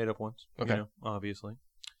those made up ones. Okay. You know, obviously.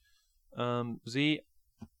 Z,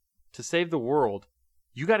 to save the world,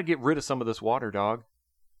 you got to get rid of some of this water, dog.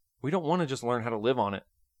 We don't want to just learn how to live on it.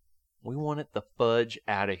 We want it the fudge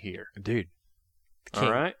out of here, dude.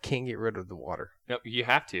 All right. Can't get rid of the water. No, you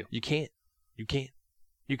have to. You can't.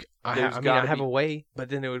 I have a way, but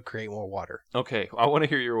then it would create more water. Okay, I want to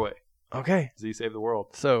hear your way. Okay. Z, save the world.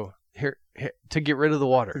 So here to get rid of the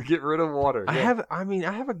water. Get rid of water. I have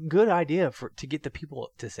a good idea to get the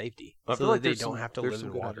people to safety, so that they don't have to live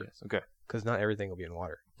in water. Ideas. Okay. Because not everything will be in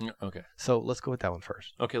water. Okay. So let's go with that one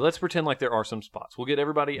first. Okay, let's pretend like there are some spots. We'll get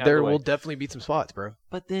everybody out of the the way. There will definitely be some spots, bro.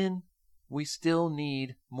 But then we still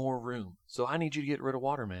need more room. So I need you to get rid of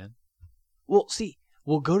water, man. Well, see,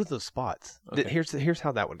 we'll go to those spots. Okay. Here's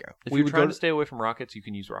how that would go. If you're trying to stay away from rockets, you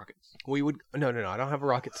can use rockets. We would no. I don't have a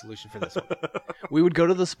rocket solution for this one. We would go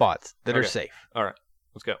to the spots that are safe. All right,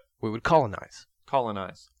 let's go. We would colonize.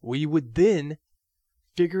 We would then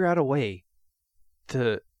figure out a way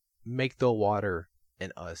to make the water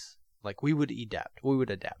and us, like, we would adapt.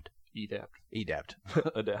 Adapt.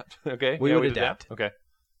 Adapt. Okay. We would adapt. Okay.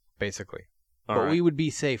 Basically. All but right. we would be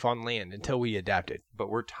safe on land until we adapted. But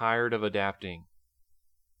we're tired of adapting.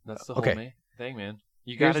 That's the whole thing, man.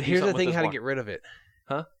 You got to Here's the thing: how water. to get rid of it.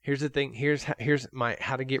 Huh? Here's the thing. Here's my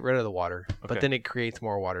how to get rid of the water. Okay. But then it creates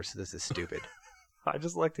more water, so this is stupid. I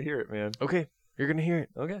just like to hear it, man. Okay, you're gonna hear it.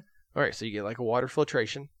 Okay. All right. So you get like a water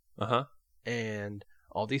filtration. And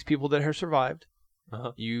all these people that have survived.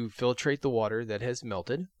 You filtrate the water that has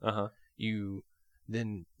melted. You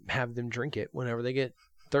then have them drink it whenever they get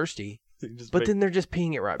thirsty. Then they're just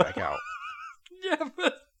peeing it right back out. Yeah,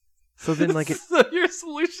 but so then so your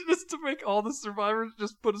solution is to make all the survivors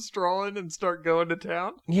just put a straw in and start going to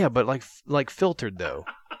town? Yeah, but like filtered though.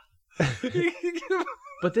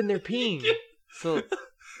 But then they're peeing. So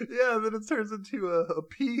yeah, then it turns into a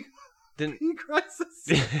pee crisis.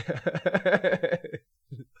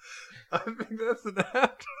 I think that's an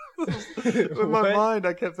act. In my mind,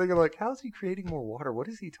 I kept thinking, like, how is he creating more water? What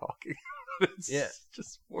is he talking? It's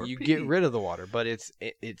just more you pee. Get rid of the water, but it's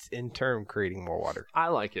in turn creating more water. I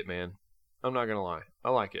like it, man. I'm not gonna lie. I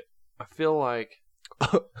like it. I feel like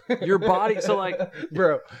your body. So, like,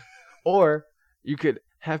 bro, or you could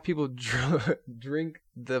have people drink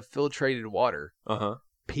the filtrated water.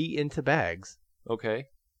 Pee into bags. Okay.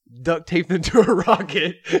 Duct tape them to a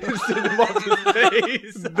rocket and send them off to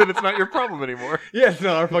space. Then it's not your problem anymore. Yeah, it's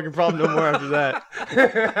not our fucking problem no more after that.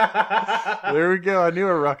 There we go. I knew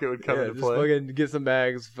a rocket would come into play. Just fucking get some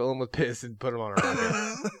bags, fill them with piss, and put them on a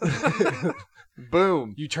rocket.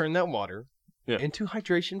 Boom. You turn that water into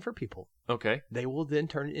hydration for people. Okay. They will then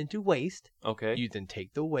turn it into waste. Okay. You then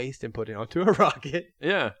take the waste and put it onto a rocket.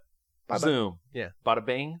 Yeah. Bye-bye. Zoom. Yeah. Bada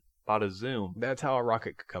bang, bada zoom. That's how a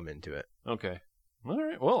rocket could come into it. Okay. All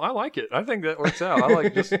right. Well, I like it. I think that works out. I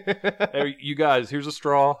like just, hey, you guys, here's a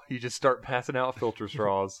straw. You just start passing out filter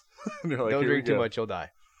straws. Like, don't drink too much, you'll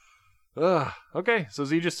die. Okay. So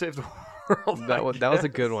Z just saved the world. That was a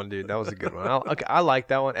good one, dude. That was a good one. I like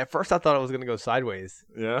that one. At first, I thought it was going to go sideways.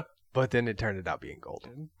 Yeah. But then it turned out being gold.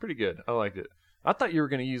 Pretty good. I liked it. I thought you were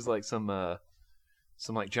going to use like some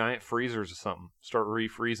like giant freezers or something. Start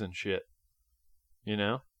refreezing shit. You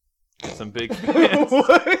know? Some big fans.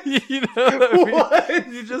 What? You know what I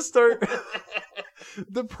mean? You just start.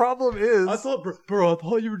 The problem is, I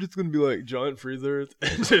thought you were just gonna be like giant freezers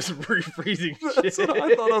and just refreezing shit. That's what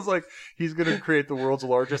I thought. I was like, he's gonna create the world's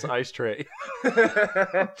largest ice tray.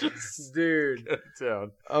 Dude,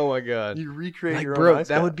 down. Oh my god, you recreate your own own ice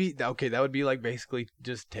that cap. would be okay. That would be like basically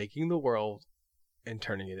just taking the world and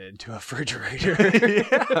turning it into a refrigerator.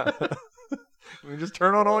 Yeah. I mean, just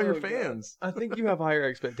turn on all your fans. I think you have higher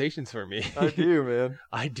expectations for me. I do, man.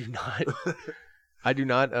 I do not. I do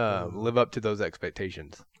not live up to those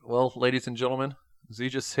expectations. Well, ladies and gentlemen, Z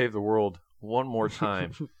just saved the world one more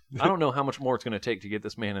time. I don't know how much more it's going to take to get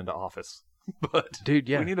this man into office. But dude,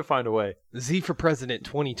 yeah, we need to find a way. Z for President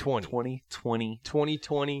 2020.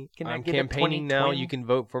 2020. I'm campaigning now. You can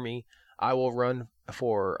vote for me. I will run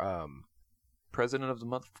for President of the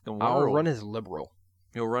month. I'll run as liberal.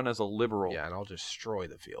 You'll run as a liberal. Yeah, and I'll destroy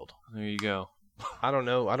the field. There you go. I don't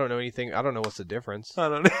know anything. I don't know what's the difference. I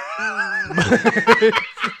don't know.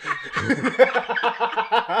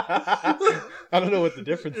 I don't know what the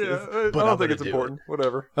difference is. But I don't think it's important.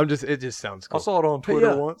 Whatever. It just sounds cool. I saw it on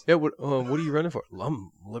Twitter once. Yeah, what are you running for?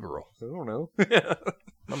 I'm liberal. I don't know.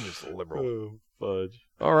 I'm just a liberal. Oh, fudge.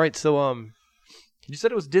 All right, so you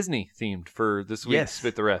said it was Disney themed for this week's yes,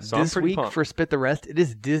 Spit the Rest. So this I'm pretty week pumped. for Spit the Rest, it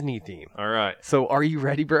is Disney themed. All right. So are you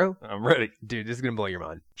ready, bro? I'm ready. Dude, this is going to blow your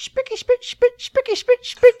mind. Spicky, spit, spit, spicky, spit,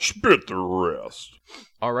 spit. Spit the rest.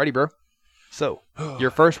 Alrighty, bro. So,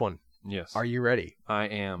 your first one. Yes. Are you ready? I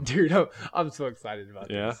am. Dude, I'm so excited about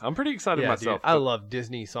this. Yeah, I'm pretty excited myself. Dude, I love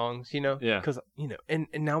Disney songs, Yeah. Because, and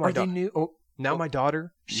now my daughter... my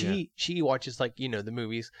daughter, she watches, the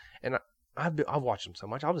movies, and I've watched them so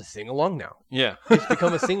much, I'll just sing along now. Yeah. It's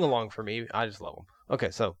become a sing-along for me. I just love them. Okay,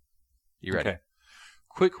 so, you ready? Okay.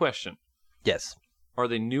 Quick question. Yes. Are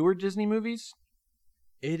they newer Disney movies?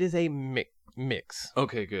 It is a mix.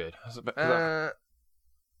 Okay, good.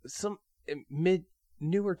 Some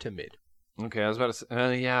newer to mid. Okay, I was about to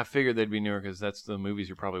say, I figured they'd be newer because that's the movies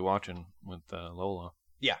you're probably watching with Lola.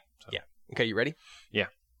 Yeah, yeah. Okay, you ready? Yeah.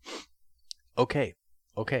 Okay.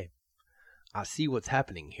 I see what's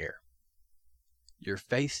happening here. You're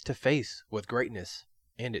face to face with greatness,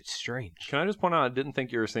 and it's strange. Can I just point out I didn't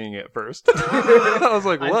think you were singing it first? I was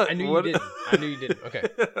like, what? I knew you didn't. Okay.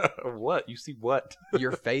 What? You see what?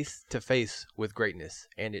 You're face to face with greatness,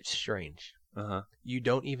 and it's strange. Uh-huh. You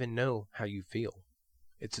don't even know how you feel.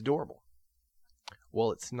 It's adorable.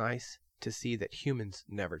 Well, it's nice to see that humans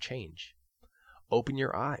never change. Open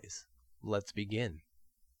your eyes. Let's begin.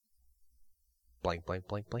 Blank, blank,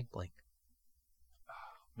 blank, blank, blank.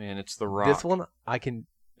 Man, it's The Rock. This one, I can...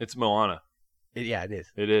 It's Moana. Yeah, it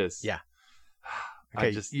is. It is. Yeah.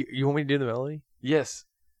 Okay, you want me to do the melody? Yes.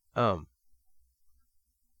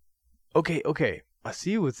 Okay. I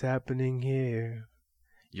see what's happening here.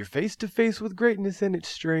 You're face to face with greatness and it's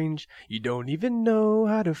strange. You don't even know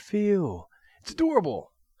how to feel. It's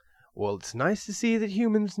adorable. Well, it's nice to see that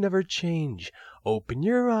humans never change. Open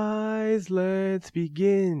your eyes, let's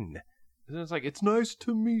begin. It's like, it's nice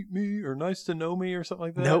to meet me or nice to know me or something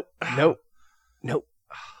like that. Nope. Oh,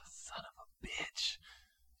 son of a bitch.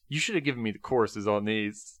 You should have given me the choruses on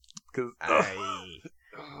these. Cause,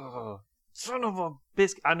 son of a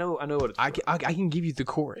biscuit. I know what it's I can give you the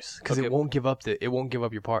chorus because okay. it won't give up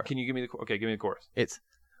your part. Can you give me the give me the chorus? It's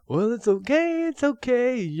well, it's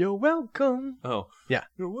okay, you're welcome. Oh. Yeah.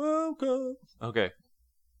 You're welcome. Okay.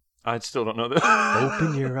 I still don't know that.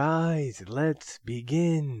 Open your eyes, let's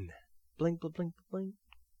begin. Blink, blink, blink, blink,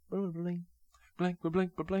 blink, blink, blink,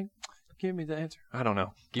 blink, blink. Give me the answer. I don't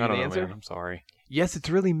know. Give me the answer? Man. I'm sorry. Yes, it's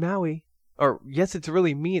really Maui. Or yes, it's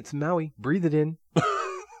really me. It's Maui. Breathe it in.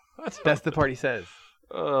 That's the part he says.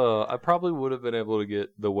 I probably would have been able to get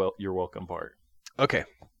the you're welcome part. Okay.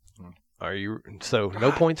 Are you? So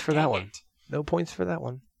no points for that one. No points for that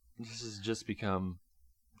one. This has just become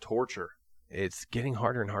torture. It's getting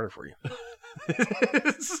harder and harder for you.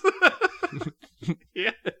 It is.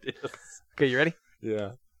 Yeah, it is. Okay, you ready?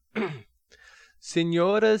 Yeah.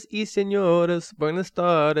 Señoras y señores, buenas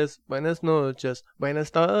tardes, buenas noches,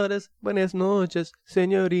 buenas tardes, buenas noches,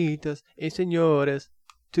 señoritas y señores.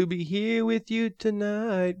 To be here with you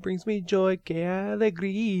tonight brings me joy, que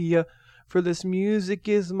alegría, for this music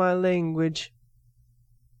is my language.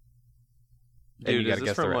 Dude, is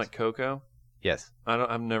this from like Coco? Yes.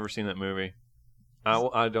 I've never seen that movie.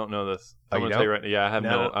 I don't know this. I'm gonna tell you right now. Yeah, I have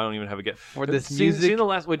I don't even have a guess. For this music. Sing the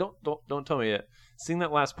last. Wait, don't tell me yet. Sing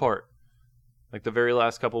that last part, like the very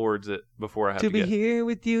last couple words before I have to be here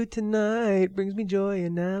with you tonight brings me joy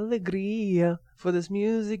and alegría. For this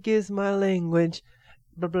music is my language.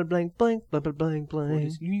 Blah blah blank blank blah blah blank blank. For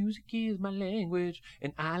this music is my language,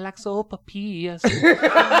 and I like sopapillas.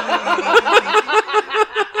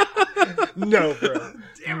 No, bro.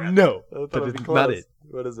 Damn it. No, that is not it.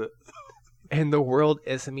 What is it? And the world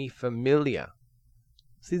es mi familia.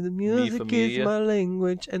 See, the music is my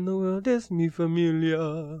language, and the world is mi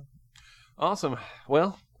familia. Awesome.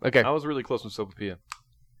 Well, okay. I was really close with Sopapilla.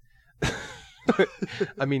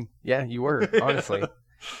 I mean, yeah, you were, honestly.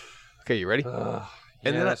 Okay, you ready?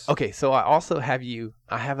 And yes. Then so I also have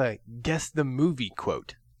I have a guess the movie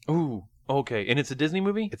quote. Ooh, okay. And it's a Disney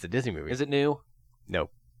movie? It's a Disney movie. Is it new? No.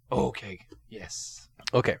 Okay. Yes.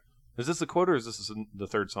 Okay. Is this the quote or is this the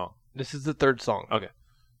third song? This is the third song. Okay.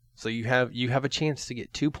 So you have a chance to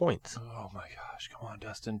get 2 points. Oh my gosh! Come on,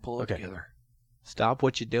 Dustin, pull it together. Stop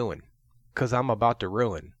what you're doing, 'cause I'm about to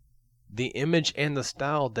ruin the image and the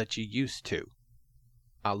style that you used to.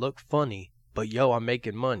 I look funny, but yo, I'm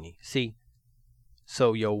making money. See,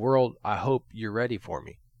 so yo world, I hope you're ready for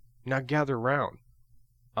me. Now gather round.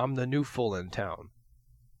 I'm the new fool in town.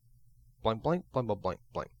 Blank, blank, blank, blank, blank,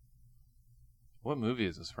 blank. What movie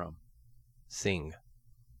is this from? Sing.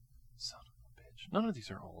 Son of a bitch. None of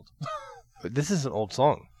these are old. This is an old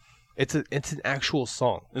song. It's an actual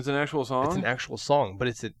song. It's an actual song? It's an actual song, but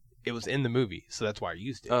it was in the movie, so that's why I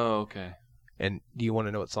used it. Oh, okay. And do you want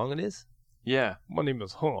to know what song it is? Yeah. My name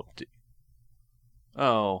is Humpty.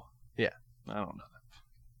 Oh. Yeah. I don't know that.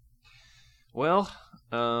 Well,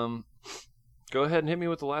 go ahead and hit me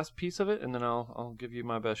with the last piece of it, and then I'll give you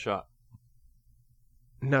my best shot.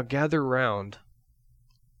 Now gather round.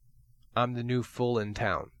 I'm the new fool in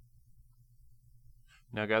town.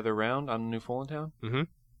 Now gather round. I'm the new fool in town? Mm-hmm.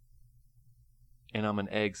 And I'm an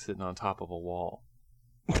egg sitting on top of a wall.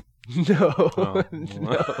 No. Oh.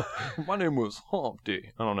 No. My name was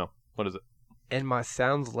Humpty. I don't know. What is it? And my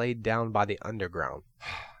sound's laid down by the underground.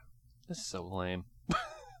 This is so lame.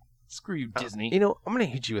 Screw you, Disney. You know, I'm going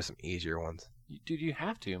to hit you with some easier ones. Dude, you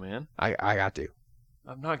have to, man. I got to.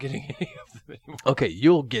 I'm not getting any of them anymore. Okay,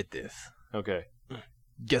 you'll get this. Okay.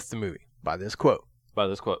 Guess the movie by this quote. By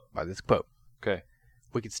this quote. By this quote. Okay.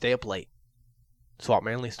 We could stay up late, swap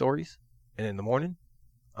manly stories, and in the morning,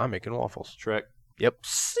 I'm making waffles. Shrek. Yep.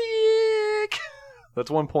 Sick. That's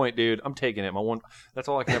 1 point, dude. I'm taking it. That's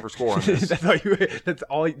all I can ever score on this. That's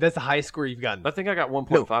the highest score you've gotten. I think I got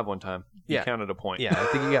 1.5 one time. You counted a point. Yeah, I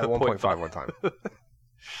think you got 1.5 one time.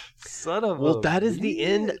 Son of a Well, that is the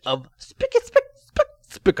end of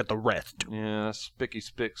Spick at the rest. Yeah, spicky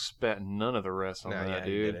spick spat none of the rest on that,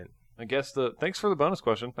 dude. Didn't. I guess thanks for the bonus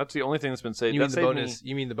question. That's the only thing that's been saved. You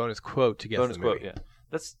mean the bonus quote to guess bonus the movie? Quote, yeah.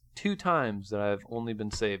 That's 2 times that I've only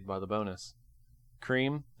been saved by the bonus.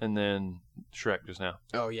 Cream and then Shrek just now.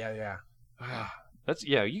 Oh yeah.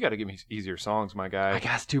 You got to give me easier songs, my guy. I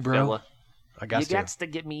got to, bro. Fella. I got to. You got to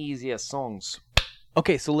give me easier songs.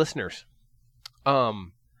 Okay, so listeners,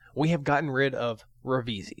 we have gotten rid of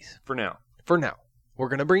Revises for now. We're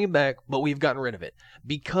gonna bring it back, but we've gotten rid of it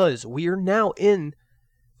because we are now in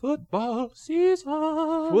football season.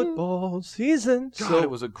 God, so it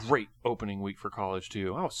was a great opening week for college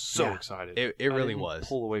too. I was so excited. It really was.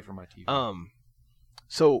 Pull away from my TV.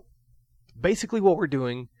 So basically, what we're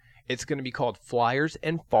doing, it's going to be called Flyers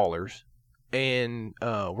and Fallers, and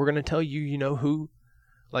we're going to tell you, who,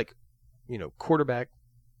 quarterback,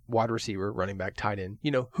 wide receiver, running back, tight end,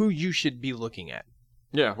 who you should be looking at.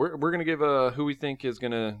 Yeah, we're going to give who we think is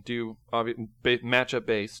going to do matchup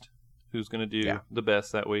based. Who's going to do the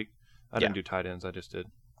best that week? I didn't do tight ends. I just did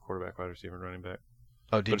quarterback, wide receiver, and running back.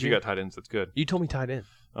 Oh, did you? But if you got tight ends, that's good. You told me tight end.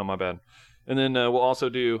 Oh, my bad. And then we'll also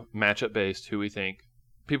do matchup based. Who we think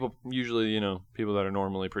people usually, people that are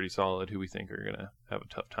normally pretty solid, who we think are going to have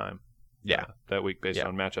a tough time. That week based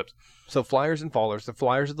on matchups. So Flyers and Fallers. The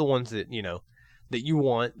Flyers are the ones that that you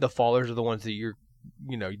want. The Fallers are the ones that you're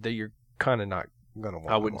kind of not gonna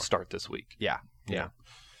want. I wouldn't start this week. Yeah.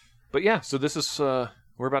 But so this is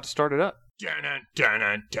we're about to start it up.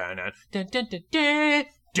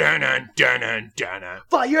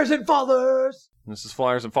 Flyers and Fallers. This is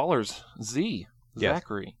Flyers and Fallers. Z. Yes.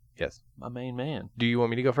 Zachary. Yes. My main man. Do you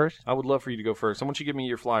want me to go first? I would love for you to go first. I want you to give me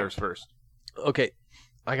your Flyers first. Okay.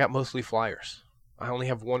 I got mostly Flyers. I only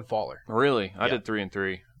have one Faller. Really? I did 3 and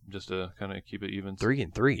 3 just to kind of keep it even. 3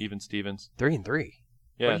 and 3. Even Stevens. 3 and 3.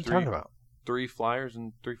 Yeah. What are you talking about? 3 Flyers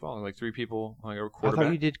and 3 Fallers. Like 3 people. Like a I quarterback.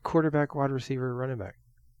 thought you did quarterback, wide receiver, running back.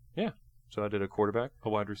 Yeah. So I did a quarterback, a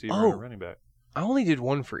wide receiver, and a running back. I only did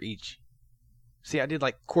one for each. See, I did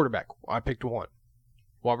quarterback. I picked one.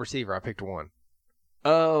 Wide receiver, I picked one.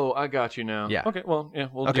 Oh, I got you now. Yeah. Okay. Well, yeah.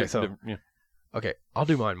 We'll do different. Yeah. Okay, I'll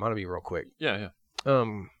do mine. Mine'll be real quick. Yeah.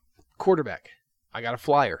 Quarterback. I got a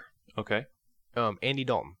Flyer. Okay. Andy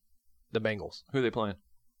Dalton, the Bengals. Who are they playing?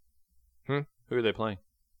 Who are they playing?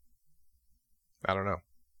 I don't know.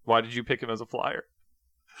 Why did you pick him as a Flyer?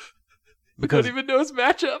 Because you don't even know his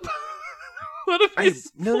matchup. What if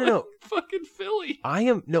he's no. fucking Philly? I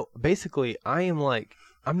am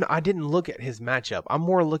I didn't look at his matchup. I'm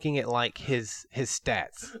more looking at his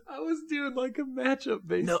stats. I was doing a matchup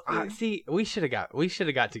based. No, see, we should have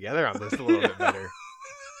got together on this a little bit better.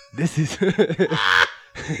 This is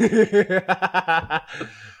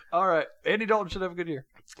all right. Andy Dalton should have a good year.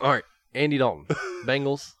 All right, Andy Dalton,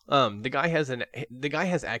 Bengals. The guy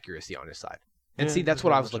has accuracy on his side. And see, that's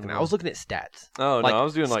what I was looking at. I was looking at stats. Oh, no, I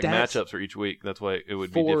was doing matchups for each week. That's why it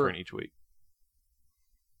would be different each week.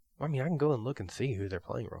 I mean, I can go and look and see who they're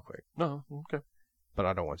playing real quick. No, okay. But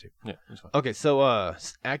I don't want to. Yeah, that's fine. Okay, so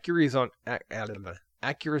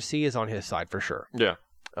accuracy is on his side for sure. Yeah.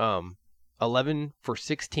 11 for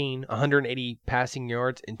 16, 180 passing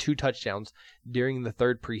yards, and 2 touchdowns during the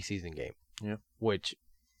 3rd preseason game. Yeah. Which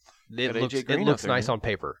it looks nice on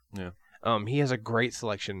paper. Yeah. He has a great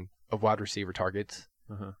selection of wide receiver targets.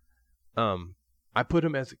 Uh-huh. I put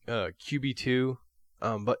him as QB2,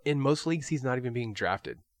 but in most leagues he's not even being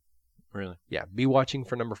drafted. Really? Yeah. Be watching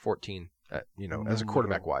for number 14. As a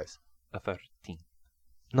quarterback wise. 14.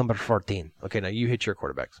 Number 14. Okay, now you hit your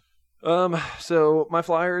quarterbacks. So my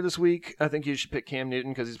flyer this week, I think you should pick Cam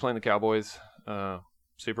Newton because he's playing the Cowboys.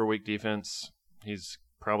 Super weak defense. He's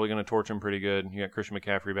probably going to torch him pretty good. You got Christian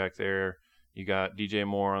McCaffrey back there. You got DJ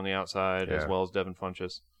Moore on the outside as well as Devin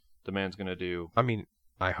Funchess. The man's going to do. I mean,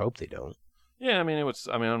 I hope they don't. Yeah, I mean,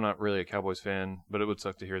 I'm not really a Cowboys fan, but it would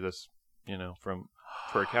suck to hear this,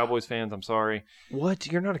 for Cowboys fans, I'm sorry. What?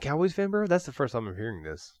 You're not a Cowboys fan, bro? That's the first time I'm hearing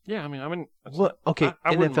this. Yeah, I mean, what? Okay,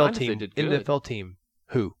 I NFL team. NFL team.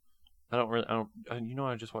 Who?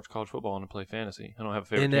 I just watch college football and I play fantasy. I don't have a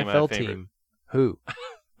favorite NFL team. Who?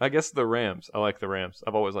 I guess the Rams. I like the Rams.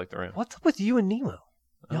 I've always liked the Rams. What's up with you and Nemo?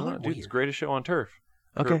 Y'all are dude, weird. it's the greatest show on turf.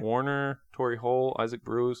 Okay. Kurt Warner, Torrey Holt, Isaac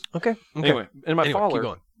Bruce. Okay. Anyway, and keep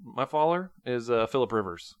going. My faller is Phillip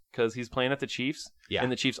Rivers because he's playing at the Chiefs. Yeah.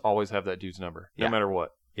 And the Chiefs always have that dude's number, no matter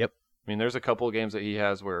what. Yep. I mean, there's a couple of games that he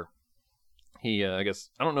has where he, I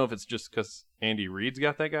don't know if it's just because Andy Reid's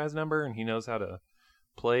got that guy's number and he knows how to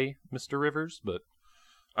play Mr. Rivers, but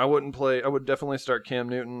I would definitely start Cam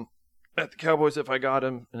Newton at the Cowboys if I got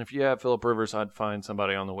him. And if you have Phillip Rivers, I'd find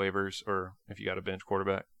somebody on the waivers, or if you got a bench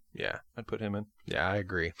quarterback, I'd put him in. Yeah, I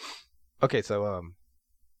agree. Okay, so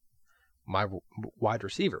my wide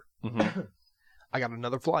receiver. Mm-hmm. I got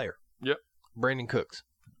another flyer. Yep. Brandon Cooks.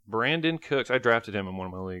 I drafted him in one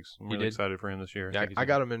of my leagues. I'm really excited for him this year. Yeah, I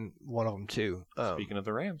got him in one of them too. Speaking of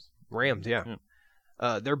the Rams. Yeah.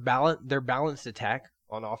 Their balanced attack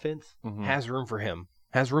on offense has room for him.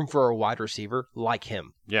 Has room for a wide receiver like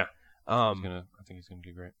him. Yeah. I think he's gonna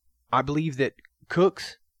do great. I believe that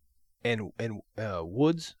Cooks and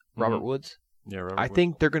Woods, Robert Woods. Yeah, Robert I Woods.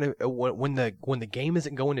 think they're gonna when the game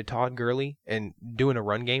isn't going to Todd Gurley and doing a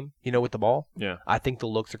run game, with the ball. Yeah. I think the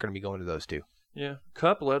looks are gonna be going to those two. Yeah,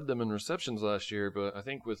 Kupp led them in receptions last year, but I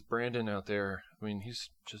think with Brandon out there, I mean, he's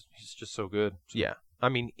just so good. Yeah, I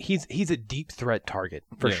mean, he's a deep threat target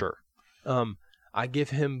for sure. I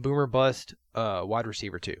give him boomer bust wide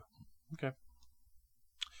receiver too. Okay,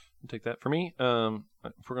 I'll take that for me. If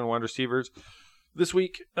we're going to wide receivers this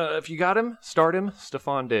week, if you got him, start him.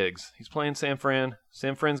 Stephon Diggs. He's playing San Fran.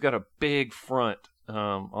 San Fran's got a big front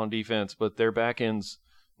on defense, but their back end's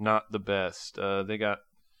not the best. They got.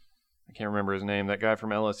 I can't remember his name. That guy from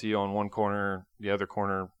LSU on one corner, the other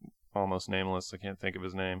corner almost nameless. I can't think of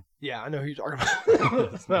his name. Yeah, I know who you're talking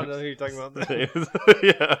about. I know who you're talking about.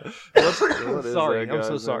 Yeah. What sorry, I'm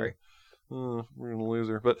so sorry. We're gonna lose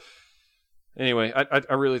her. But anyway,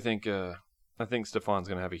 I really think Stephon's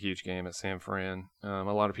gonna have a huge game at San Fran. A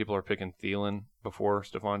lot of people are picking Thielen before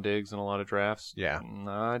Stephon Diggs in a lot of drafts. Yeah.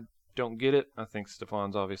 I don't get it. I think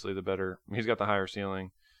Stephon's obviously the better. He's got the higher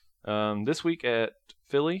ceiling. This week at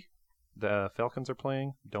Philly. The Falcons are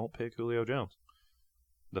playing. Don't pick Julio Jones.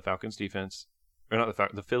 The Falcons defense, or not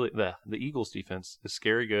the Eagles defense is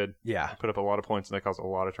scary good. Yeah, they put up a lot of points and they cause a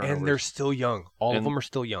lot of turnovers. And they're still young. All of them are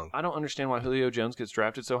still young. I don't understand why Julio Jones gets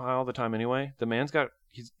drafted so high all the time. Anyway, the man's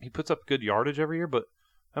he puts up good yardage every year, but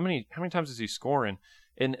how many times is he scoring?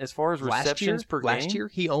 And as far as receptions per game, last year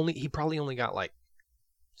he probably only got like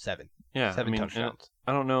 7. Yeah, 7 touchdowns.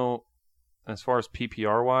 I don't know. As far as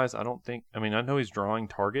PPR wise, I don't think. I mean, I know he's drawing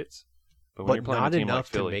targets. But not enough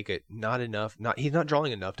to make it. Not enough. He's not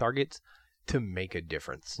drawing enough targets to make a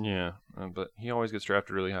difference. Yeah, but he always gets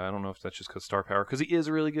drafted really high. I don't know if that's just because star power, because he is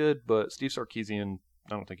really good. But Steve Sarkisian,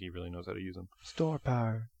 I don't think he really knows how to use him. Star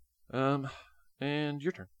power. And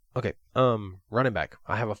your turn. Okay. Running back.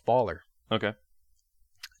 I have a faller. Okay.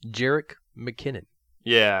 Jerick McKinnon.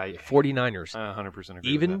 Yeah. 49ers. 100%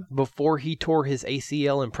 agree. Even before he tore his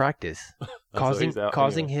ACL in practice,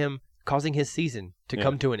 causing his season to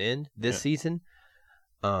come to an end this season.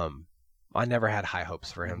 I never had high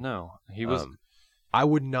hopes for him. No, he was. I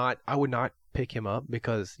would not pick him up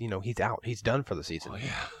because he's out. He's done for the season. Oh,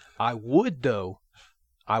 yeah. I would though.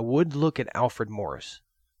 I would look at Alfred Morris.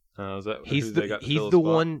 Is that he's the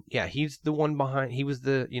one? Yeah, he's the one behind. He was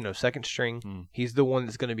the second string. He's the one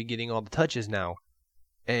that's going to be getting all the touches now,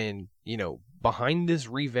 and behind this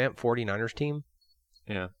revamped 49ers team.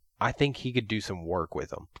 Yeah, I think he could do some work with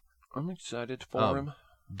them. I'm excited for him.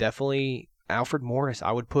 Definitely Alfred Morris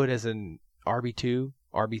I would put as an RB2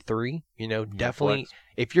 RB3. Definitely.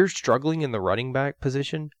 If you're struggling in the running back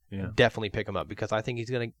position, definitely pick him up because I think he's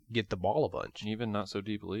going to get the ball a bunch. Even not so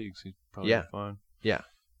deep leagues, he's probably fine. Yeah.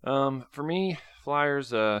 For me,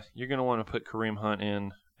 Flyers, you're going to want to put Kareem Hunt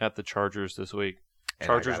in at the Chargers this week.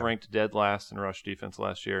 Chargers ranked dead last in rush defense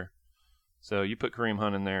last year. So you put Kareem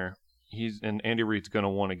Hunt in there. And Andy Reid's going to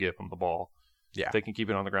want to give him the ball. Yeah. If they can keep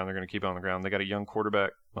it on the ground, they're going to keep it on the ground. They got a young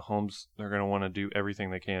quarterback, Mahomes. They're going to want to do everything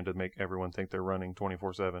they can to make everyone think they're running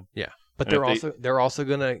 24/7. Yeah, but they're also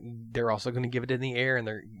going to give it in the air, and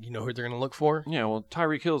who they're going to look for. Yeah, well,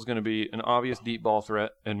 Tyreek Hill is going to be an obvious deep ball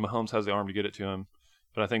threat, and Mahomes has the arm to get it to him.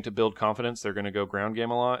 But I think to build confidence, they're going to go ground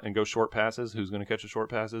game a lot and go short passes. Who's going to catch the short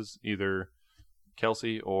passes? Either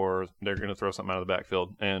Kelsey or they're going to throw something out of the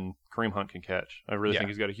backfield, and Kareem Hunt can catch. I really think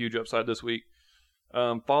he's got a huge upside this week.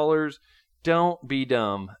 Fallers. Don't be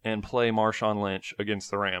dumb and play Marshawn Lynch against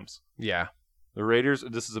the Rams. Yeah. The Raiders,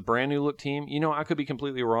 this is a brand new look team. I could be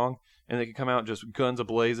completely wrong, and they could come out just guns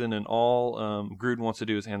a-blazing, and all Gruden wants to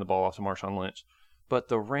do is hand the ball off to Marshawn Lynch. But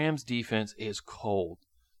the Rams' defense is cold.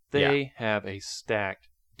 They have a stacked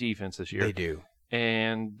defense this year. They do.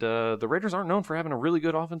 And the Raiders aren't known for having a really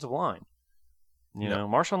good offensive line.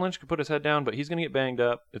 Marshawn Lynch could put his head down, but he's going to get banged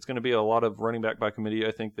up. It's going to be a lot of running back by committee,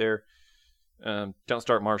 I think, there. Don't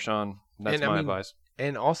start Marshawn. That's my advice.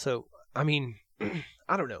 And also, I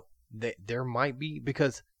don't know. There might be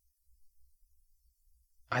because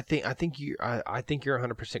I think you're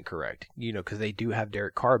 100% correct. Because they do have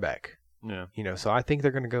Derek Carr back. Yeah. So I think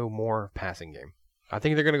they're going to go more passing game. I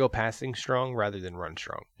think they're going to go passing strong rather than run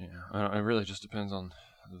strong. Yeah. It really just depends on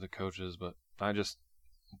the coaches, but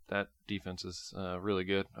that defense is really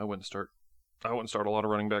good. I wouldn't start a lot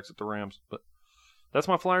of running backs at the Rams, but. That's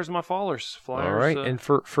my Flyers and my Fallers. Flyers. All right, and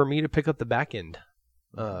for me to pick up the back end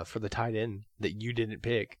for the tight end that you didn't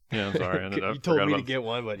pick. Yeah, I'm sorry. You told me to get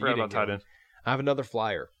one, but you didn't get one. I have another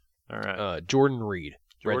Flyer. All right. Jordan Reed.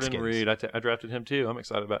 Jordan Reed. I drafted him too. I'm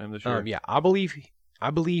excited about him this year. Yeah, I believe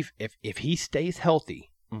if he stays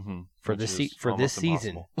healthy for this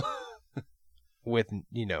season, with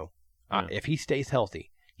if he stays healthy,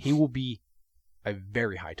 he will be a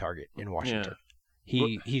very high target in Washington. Yeah.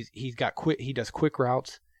 He does quick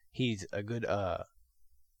routes. He's a good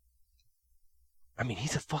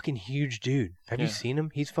he's a fucking huge dude. Have you seen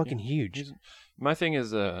him? He's fucking huge. My thing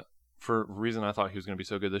is for a reason I thought he was going to be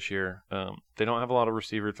so good this year. They don't have a lot of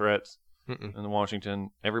receiver threats in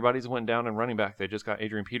Washington. Everybody's went down in running back. They just got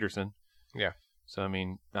Adrian Peterson. Yeah. So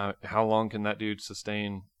how long can that dude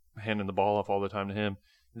sustain handing the ball off all the time to him?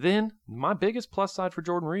 Then my biggest plus side for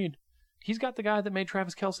Jordan Reed. He's got the guy that made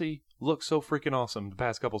Travis Kelce look so freaking awesome the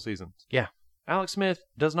past couple seasons. Yeah. Alex Smith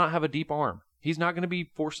does not have a deep arm. He's not going to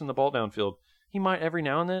be forcing the ball downfield. He might every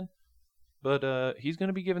now and then, but he's going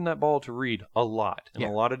to be giving that ball to Reed a lot in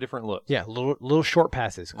a lot of different looks. Yeah, little short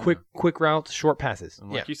passes, quick routes, short passes.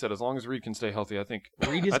 And like you said, as long as Reed can stay healthy, I think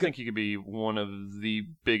he could be one of the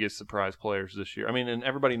biggest surprise players this year. And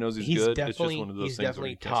everybody knows he's good. It's just one of those things. He's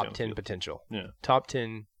definitely top 10 potential. Yeah, top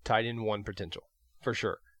 10 tight end 1 potential for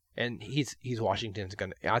sure. And he's Washington's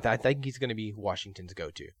gonna. I think he's gonna be Washington's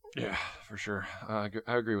go-to. Yeah, for sure. I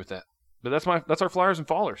agree with that. But that's our Flyers and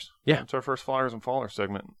Fallers. Yeah, that's our first Flyers and Fallers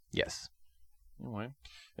segment. Yes. Anyway,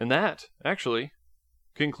 and that actually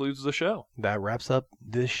concludes the show. That wraps up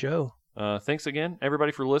this show. Thanks again,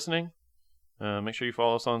 everybody, for listening. Make sure you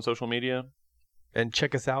follow us on social media and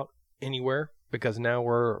check us out anywhere because now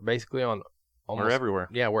we're basically on. We're everywhere.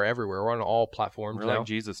 Yeah, we're everywhere. We're on all platforms. We're like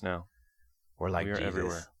Jesus now. We're like Jesus.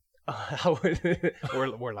 Everywhere.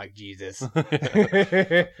 we're like Jesus.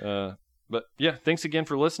 But yeah, thanks again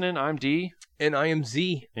for listening. I'm D. And I am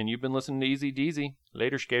Z. And you've been listening to Easy Deezy.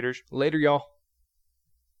 Later, skaters. Later, y'all.